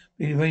happy,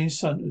 being arranged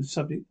son of the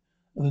subject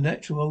of the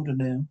natural order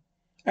now.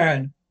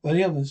 Aaron, where are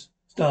the others?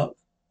 It's dark.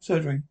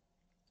 Surgery.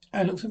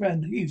 Aaron looks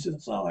around, heaves a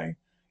sigh.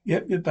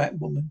 Yep, you're back,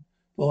 woman.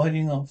 Before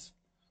heading off.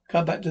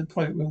 Come back to the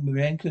private room where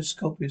the anchor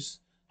Scorpius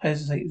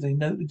hesitate as they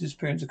note the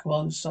disappearance of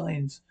Commander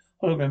Signs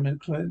hologram in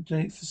the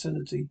clinic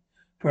facility.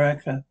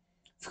 Baraka,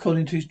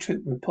 according to his trip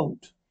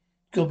report.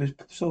 Scorpius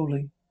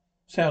sourly.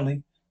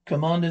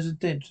 Commanders are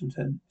dead,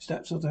 Lieutenant.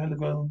 Snaps off the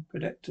hologram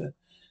protector.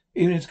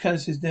 Even if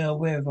Callis is now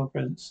aware of our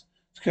presence,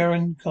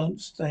 Karen can't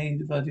stay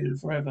divided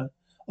forever.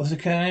 Officer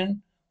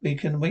Karen, we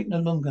can wait no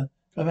longer.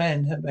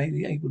 Command have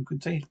been able to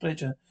contain his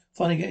pleasure.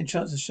 Finally getting a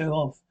chance to show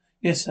off.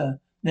 Yes, sir.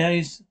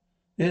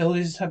 All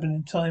this is happening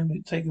in time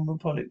it's taken for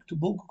Pollock to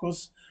walk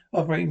across the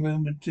operating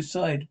room and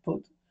decide to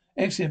put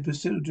exit in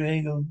pursuit of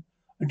Diego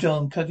and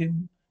John,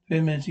 cutting to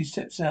him as he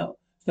steps out.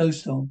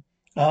 Snowstorm.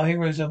 Our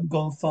heroes haven't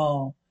gone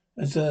far.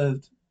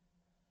 Observed.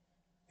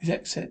 His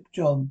exit.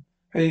 John.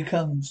 Here he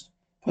comes.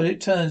 Pollock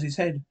turns his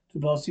head to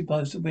blasty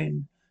blast of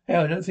wind. Hey,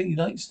 I don't think he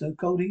likes the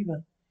cold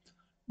either.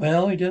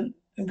 Well, he ain't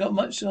got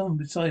much on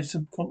besides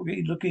some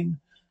complicated looking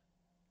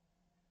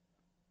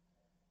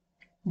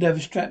leather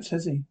straps,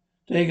 has he?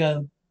 There you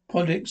go.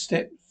 Pollock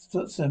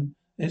stops them,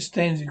 then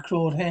extends his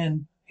clawed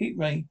hand, heat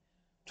ray,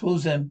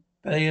 towards them,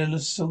 but they are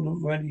sort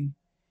of ready.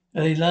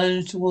 And they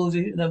lunge towards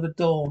another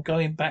door,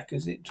 going back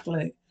as it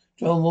clicked.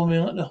 John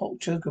warming like the hot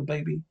choker,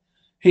 baby.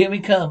 Here we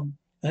come.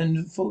 And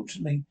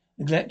unfortunately,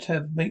 neglect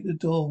to make the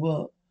door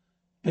work.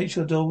 Make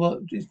sure the door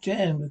work. It's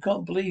jammed. I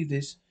can't believe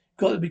this. You've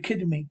got to be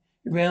kidding me.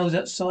 He rails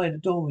outside the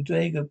door with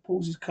Diego,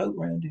 pulls his coat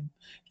round him.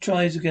 He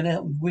tries to get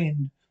out with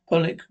wind.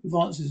 Pollock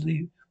advances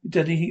with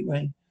deadly heat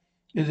ray.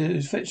 It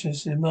is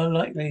fetchless and more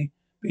likely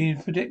being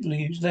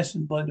predictably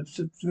lessened by the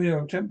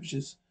severe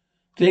temperatures.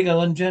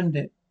 Diego unjammed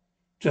it.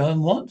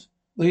 John, what?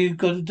 What you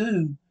got to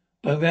do?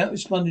 But without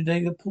responding,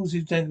 Diego pulls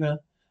his dagger.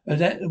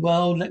 And that the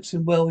wild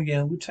Lexan well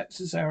yell with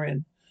Texas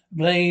Arian.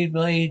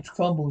 Blade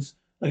crumbles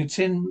like a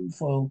tin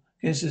foil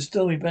against the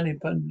stormy belly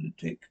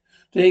tick.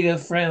 Diego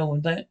frown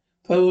and that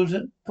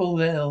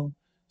pulled L.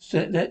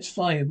 Let's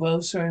fly a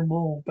well soaring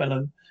war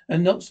bellow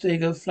and knocks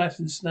Diego flat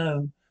in the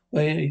snow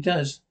where he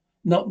does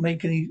not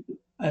make any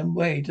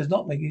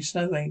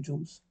snow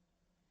angels.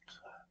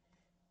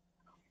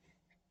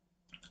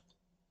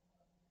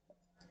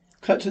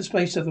 Cut to the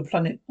space of a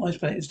ice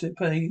planet as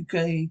the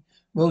gay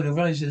roller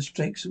rises and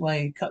streaks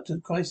away. Cut to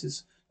the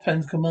crisis.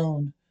 Talon's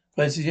command.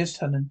 Crisis, yes,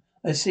 Talon.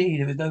 I see,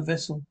 there is no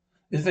vessel.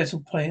 There's a vessel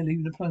player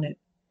leaving the planet.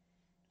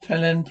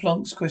 Talon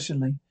plonks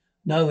questioningly.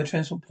 No, a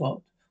transport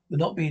plot would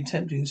not be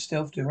attempting a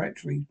stealth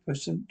directory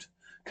pursuit.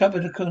 Cut to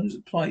the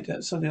current plight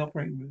outside the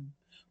operating room.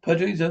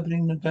 Podrick is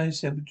opening the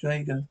glacier with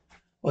Drago,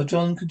 while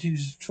John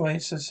continues to try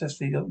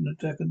successfully to open the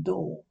second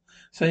door.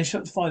 So he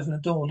shots fired from the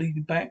door,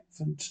 leading back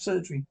from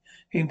surgery,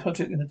 hitting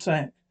Podrick in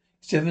attack.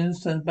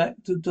 Stevens turns back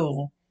to the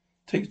door,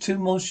 takes two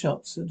more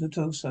shots at the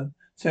torso.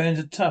 Sirens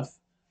are tough,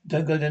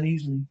 don't go down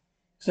easily.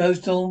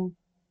 Snowstorm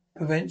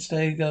prevents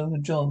Diego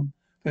and John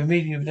from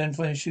immediately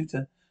identifying a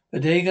shooter,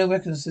 but Diego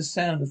reckons the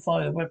sound of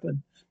fire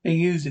weapon being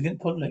used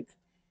against Podrick.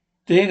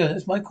 Diego,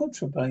 that's my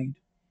contrablade.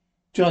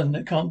 John,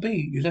 that can't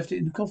be. You left it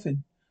in the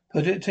coffin.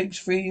 Podrick takes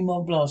 3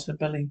 more blasts in the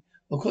belly.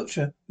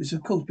 Orchestra is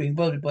of course being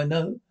welded by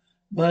another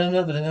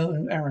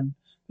than Aaron.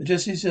 But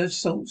just as the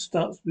assault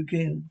starts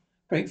to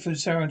break through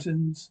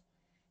Saracens'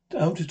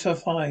 ultra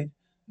tough hide,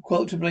 the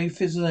quilter blade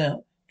fizzles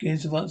out,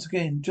 begins to once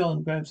again.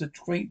 John grabs a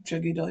great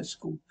jagged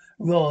icicle,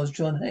 roars,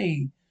 John,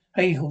 hey,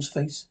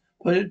 horseface.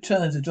 Podrick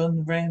turns and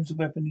John rams the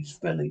weapon in his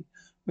belly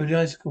with the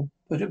icicle.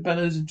 Podrick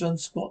bellows and John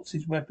squats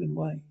his weapon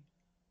away.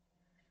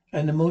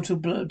 And the mortal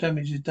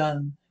damage is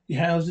done. He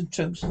howls and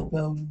chokes the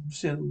welded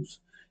sills.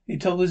 He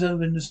topples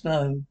over in the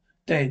snow,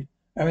 dead.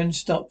 Aaron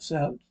stops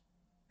out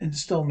in the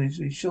stormy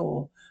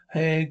shore,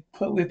 hair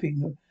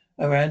whipping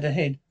around her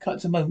head.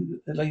 Cuts a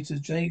moment later,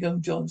 Jago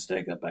and John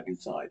stagger back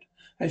inside,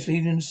 actually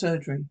leaving the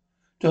surgery.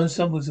 John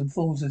stumbles and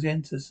falls as he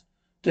enters.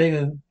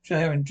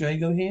 Aaron,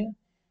 Jago here?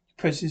 He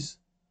presses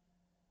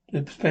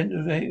the spent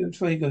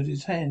Drago in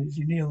his hand as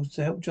he kneels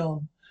to help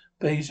John.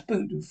 But he's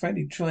spooked and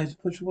frantically tries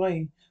to push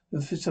away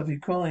with a fist of his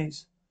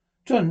cries.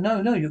 John,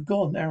 no, you're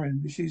gone.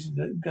 Aaron refuses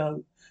to let him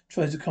go.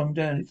 Tries to calm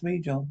down. It's me,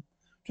 John.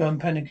 John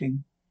panicking.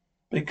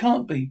 But it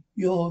can't be.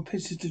 You're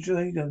pisses to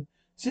Drago.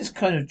 It's this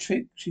kind of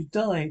trick. She's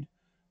died.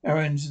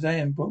 Aaron,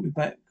 Zidane brought me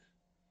back.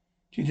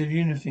 She did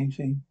unity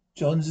thing.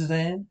 John,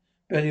 Zidane?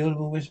 Barely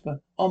audible whisper.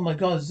 Oh my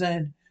God,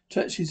 Zidane.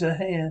 Touches her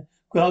hair.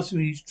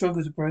 Grasping, he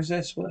struggles to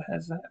process what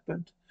has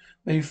happened.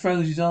 When he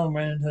throws his arm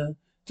around her,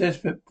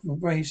 desperate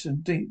embrace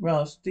and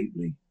rasps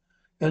deeply.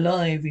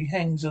 Alive, he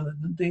hangs on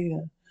a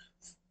deer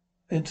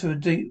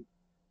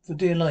for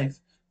dear life,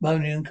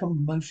 moaning and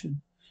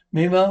commotion.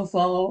 Meanwhile,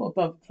 far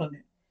above the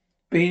planet,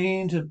 beating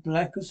into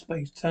black of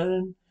space,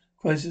 Talon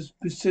crisis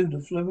pursued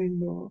a fleeing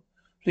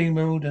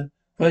marauder.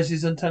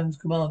 Crisis on Talon's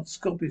command.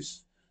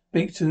 Scorpius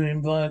speaks to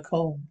him via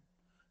cold.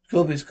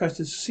 Scorpius,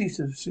 Crisis, cease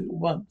the pursuit at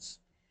once.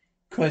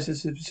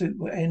 Crisis, the pursuit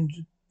will end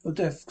for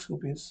death,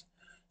 Scorpius.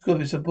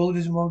 Scorpius, aboard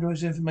this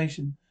motorized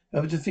information.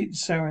 Over defeat the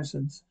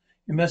Saracens.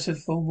 You must have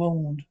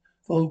forewarned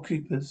fold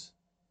keepers.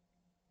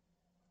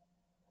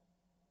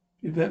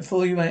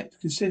 Before you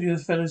act, consider your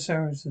fellow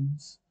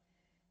Saracens.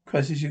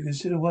 Crisis, you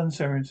consider one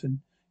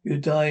Saracen. You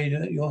died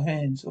at your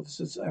hands,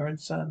 Officer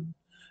Aaron's son.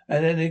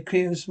 And then they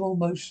clear a small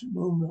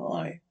moon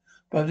high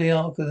above the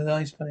arc of the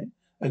ice planet.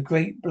 A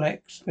great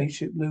black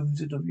spaceship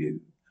looms into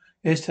view.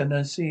 Yes, Tanner,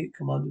 I see it,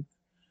 Commander.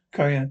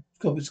 Courier,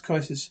 Scorpius,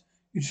 Crisis.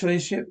 You destroy the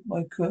ship,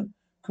 my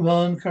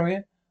command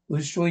courier will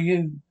destroy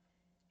you.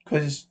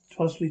 Crisis,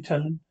 possibly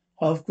Talon.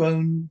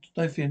 Half-grown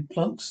Lithian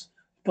plunks.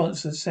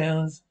 Sponsor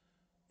sounds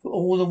for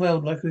all the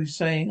world like he's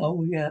saying,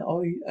 oh yeah,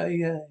 oh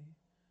yeah.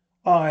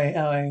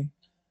 Aye.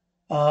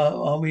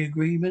 Are we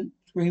agreement?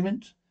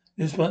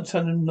 This one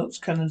Talon knocks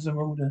cannons and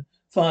order.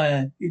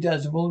 Fire. He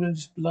does. The order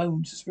is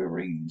blown to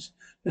smithereens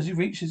as he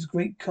reaches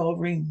great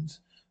carved rings.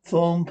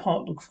 Form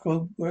part of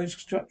the gross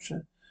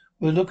structure.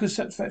 With a look of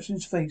satisfaction in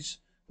his face,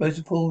 rose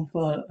the poor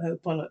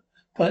pilot.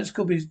 Pilot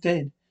Scobie is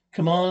dead.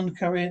 Command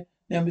carrier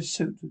now with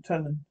suit to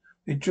Talon.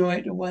 We draw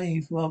it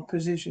away from our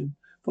position.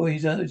 For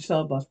he's out of the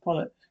starburst.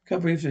 Pilot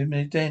cut briefly him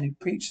and his den. He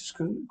preaches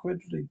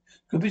incredibly.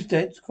 Scobie's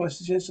dead. Christ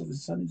suggests of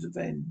his son is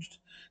avenged.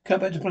 Cut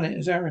back to planet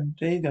as Aaron.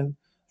 There you go.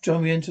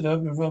 John, we entered the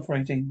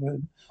operating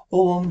room.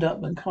 All warmed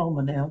up and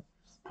calmer now.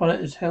 Pilot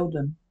has held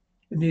them.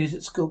 The news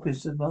that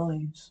Scorpius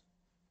survives.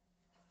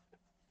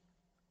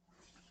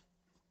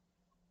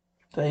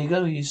 There you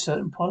go, you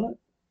certain pilot?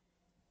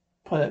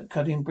 Pilot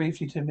cutting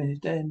briefly to him in his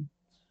den.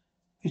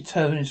 His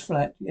tone is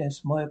flat.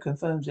 Yes, Moya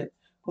confirms it.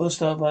 Well,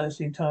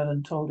 Starburst in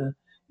Thailand told her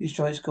he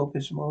destroyed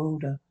Scorpius from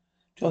order.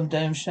 John,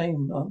 damn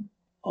shame.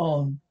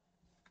 On.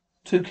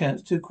 2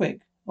 counts, too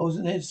quick. I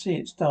wasn't there to see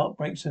it. Stark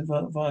breaks in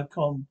via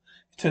com.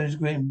 His tone is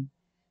grim.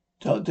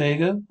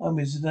 Diego, I'm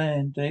with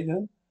Zidane.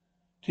 Diego,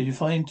 did you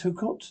find 2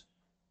 cots?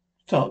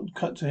 Stark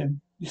cut to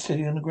him. He's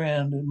sitting on the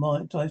ground in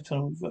my dice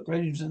tunnel with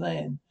upgrading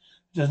Zidane.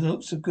 It doesn't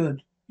look so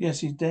good.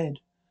 Yes, he's dead.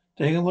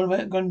 Diego, what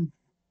about gun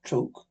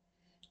chalk?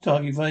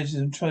 Stark advises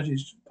and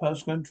trudges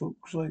past gun chalk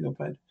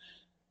pad.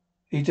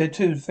 He's dead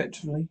too,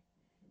 effectively.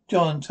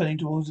 John, turning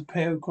towards the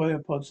pair of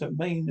cryopods at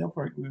main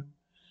operating room.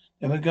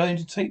 Then we're going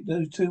to take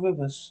those 2 with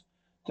us.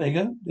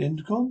 Diego, the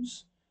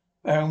intercons?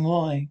 Aaron,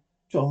 why?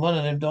 John, one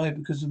of them died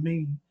because of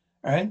me.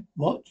 Aaron,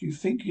 what? Do you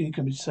think you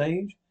can be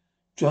saved?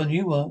 John,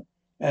 you were.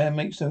 Aaron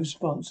makes no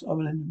response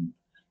other than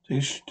to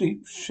take a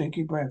deep,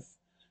 shaky breath.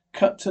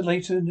 Cut to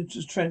later in the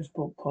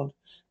transport pod,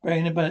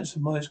 bearing the balance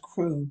of Moya's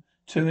crew,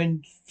 2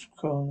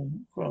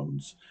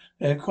 intercons,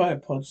 their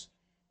cryopods.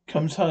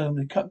 Comes home.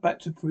 They cut back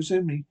to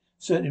presumably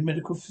certain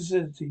medical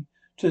facility.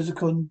 To the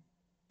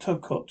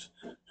Tocot.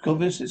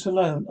 Scorpius sits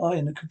alone,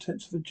 eyeing the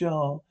contents of a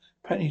jar.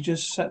 Apparently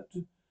just sat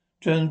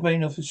John's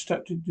brain off his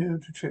obstructed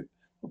neurotrip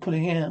or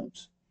pulling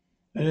out.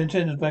 And the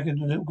antenna's back in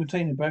the little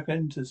container. Back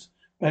enters.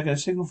 Back a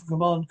signal for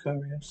command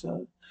courier,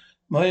 sir.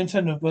 My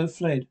antenna have both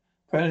fled.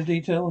 Proud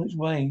detail on its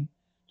way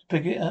to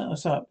pick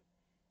us up.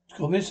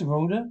 Scorpius, the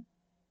order?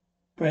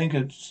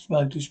 Branker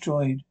smoke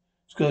destroyed.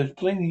 Scorpius,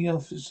 plainly the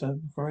officer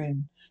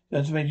Corinne. The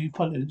automated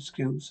pilot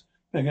skills.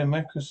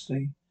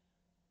 Miraculously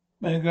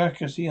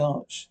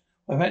arch.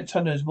 I've had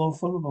tunnels more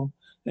vulnerable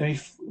than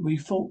we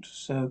thought,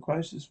 sir.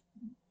 Crisis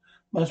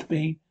must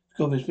be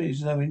Scorpius, but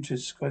it's no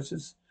interest.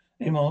 Crisis.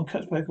 Anyone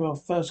cuts back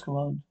off first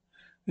command.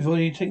 We've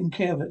already taken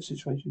care of that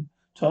situation.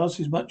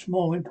 Task is much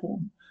more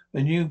important.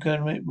 The new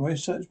government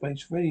research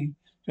base ready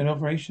for an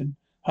operation.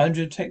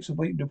 100 techs are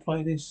waiting to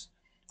apply this.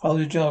 Hold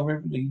the jar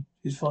reverently.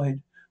 Is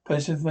fired.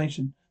 Press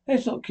information.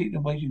 Let's not keep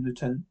them waiting,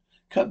 Lieutenant.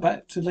 Cut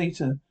back to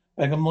later.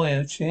 Back on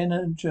Moya, Shanna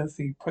and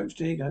Joffrey approach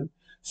Diego,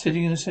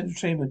 sitting in the central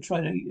chamber,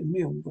 trying to eat a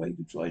meal with a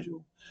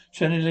vigil.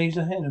 Shanna lays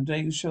her hand on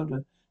Diego's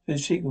shoulder, to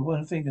his cheek with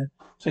one finger.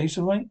 Say it's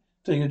all right?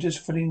 Diego,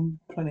 just filling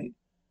planet.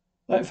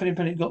 That filling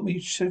planet got me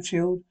so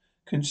chilled.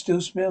 Can still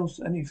smell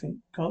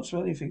anything. Can't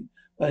smell anything.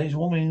 But it's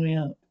warming me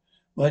up.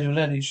 Rigel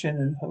laddie,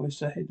 Shanna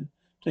hoists her head.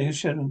 Diego's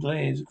shadow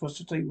glares across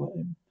the table at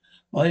him.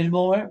 Mine is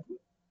more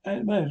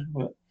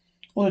but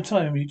all the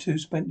time you 2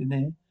 spent in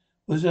there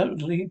was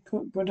utterly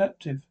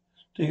productive.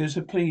 Diego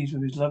so pleased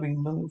with his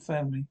loving little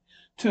family.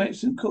 2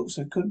 excellent cooks,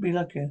 I couldn't be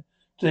luckier.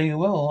 Diego,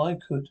 well, I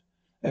could.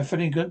 A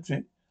friendly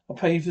country. I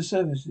paid for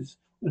services.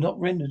 Were not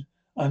rendered.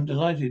 I'm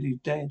delighted he's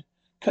dead.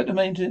 Cut the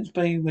maintenance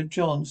bay where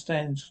John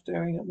stands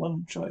staring at one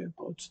of the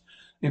tripods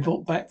they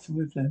brought back from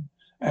with them.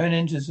 Aaron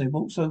enters. They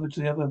walks over to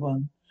the other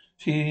one.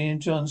 She and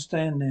John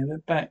stand there, their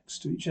backs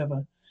to each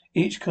other,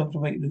 each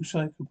contemplating the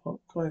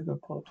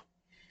cryopod.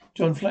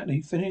 John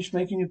flatly, finished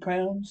making your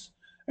pounds?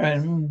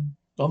 Aaron,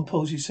 Don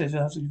Paul, she says in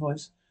a husky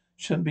voice.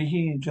 Shouldn't be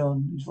here,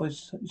 John. His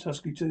voice is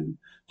husky too.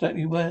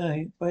 Exactly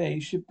where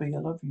he should be. I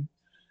love you.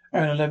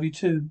 Aaron, I love you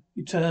too.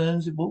 He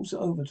turns and walks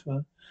over to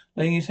her,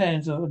 laying his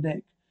hands on her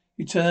neck.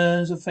 He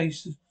turns her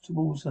face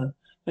towards her.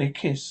 They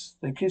kiss.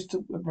 They kiss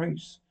to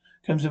embrace.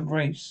 Comes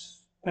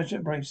embrace. Passionate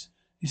embrace.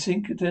 They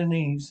sink to their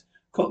knees.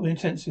 Caught with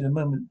intensity in a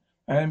moment.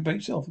 Aaron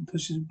breaks it off and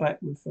pushes him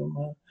backward from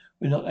her.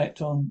 Will not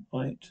act on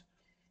it.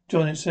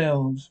 John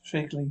exhales,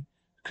 shakily,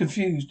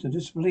 confused and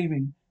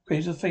disbelieving,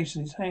 raises a face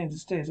in his hands and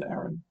stares at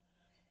Aaron.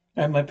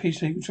 And my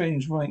peacemaker training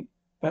is right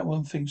about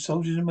one thing.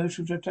 Soldiers'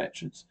 emotional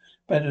attachments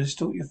better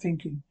distort your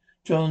thinking.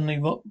 John, they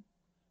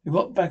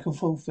rock back and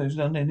forth, those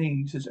on their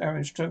knees as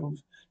Aaron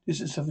struggles.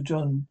 Distance of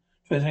John.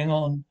 Tries to hang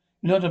on.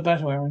 You're not a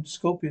battle, Aaron.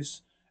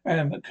 Scorpius.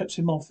 Aaron, but cuts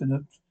him off and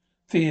the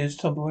fears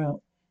tumble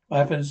out.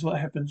 What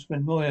happens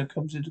when Moya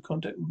comes into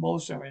contact with more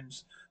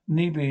Sarens,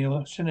 Nebi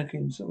or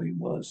Shinnikins, that he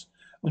was.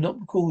 Will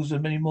not cause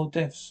many more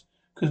deaths,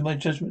 because my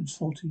judgment is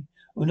faulty.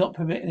 I will not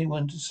permit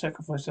anyone to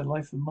sacrifice their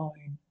life for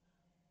mine.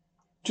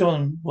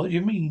 John, what do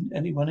you mean,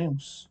 anyone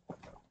else?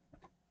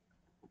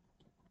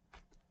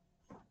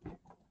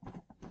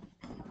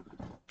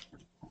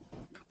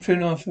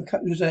 True off for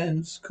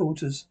Roseanne's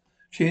quarters.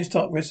 She and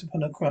Stark rests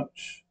upon her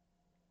couch.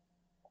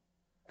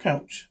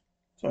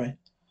 Her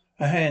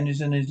hand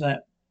is in his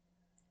lap.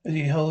 As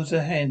he holds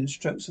her hand and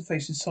strokes her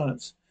face in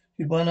silence,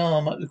 with one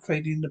arm up the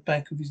cradling the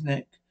back of his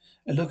neck,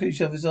 and look at each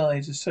other's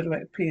eyes. A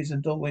silhouette appears in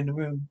the doorway in the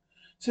room.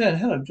 Say,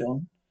 hello,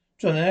 John.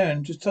 John and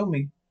Aaron just told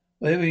me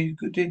whatever you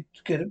did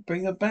to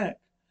bring her back.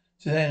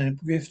 Suzanne,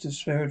 a gift of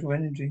spiritual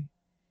energy.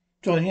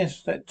 John,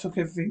 yes, that took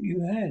everything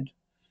you had.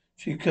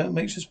 She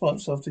makes a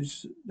response after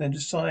then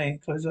to sigh,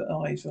 close her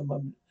eyes for a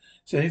moment.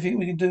 Is there anything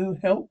we can do?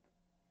 Help?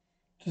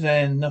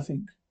 Suzanne,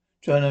 nothing.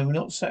 John, I will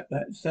not sack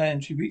that. Suzanne,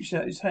 she reached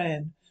out his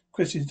hand,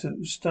 questions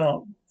to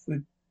start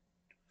with.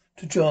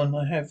 To John,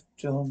 I have,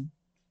 John.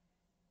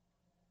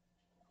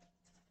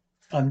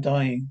 I'm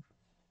dying.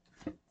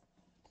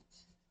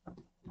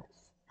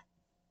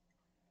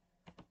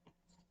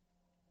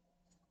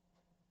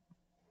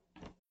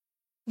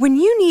 When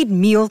you need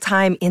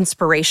mealtime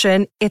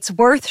inspiration, it's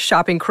worth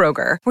shopping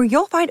Kroger, where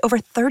you'll find over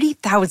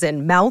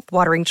 30,000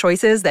 mouth-watering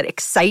choices that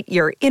excite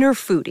your inner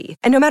foodie.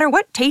 And no matter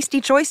what tasty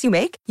choice you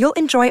make, you'll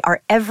enjoy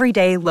our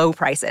everyday low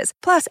prices,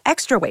 plus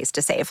extra ways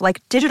to save,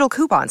 like digital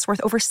coupons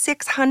worth over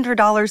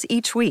 $600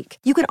 each week.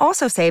 You can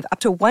also save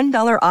up to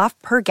 $1 off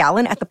per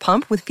gallon at the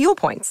pump with fuel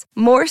points.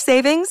 More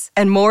savings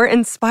and more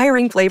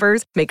inspiring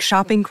flavors make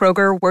shopping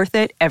Kroger worth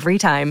it every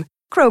time.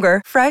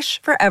 Kroger,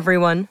 fresh for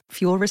everyone.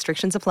 Fuel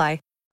restrictions apply.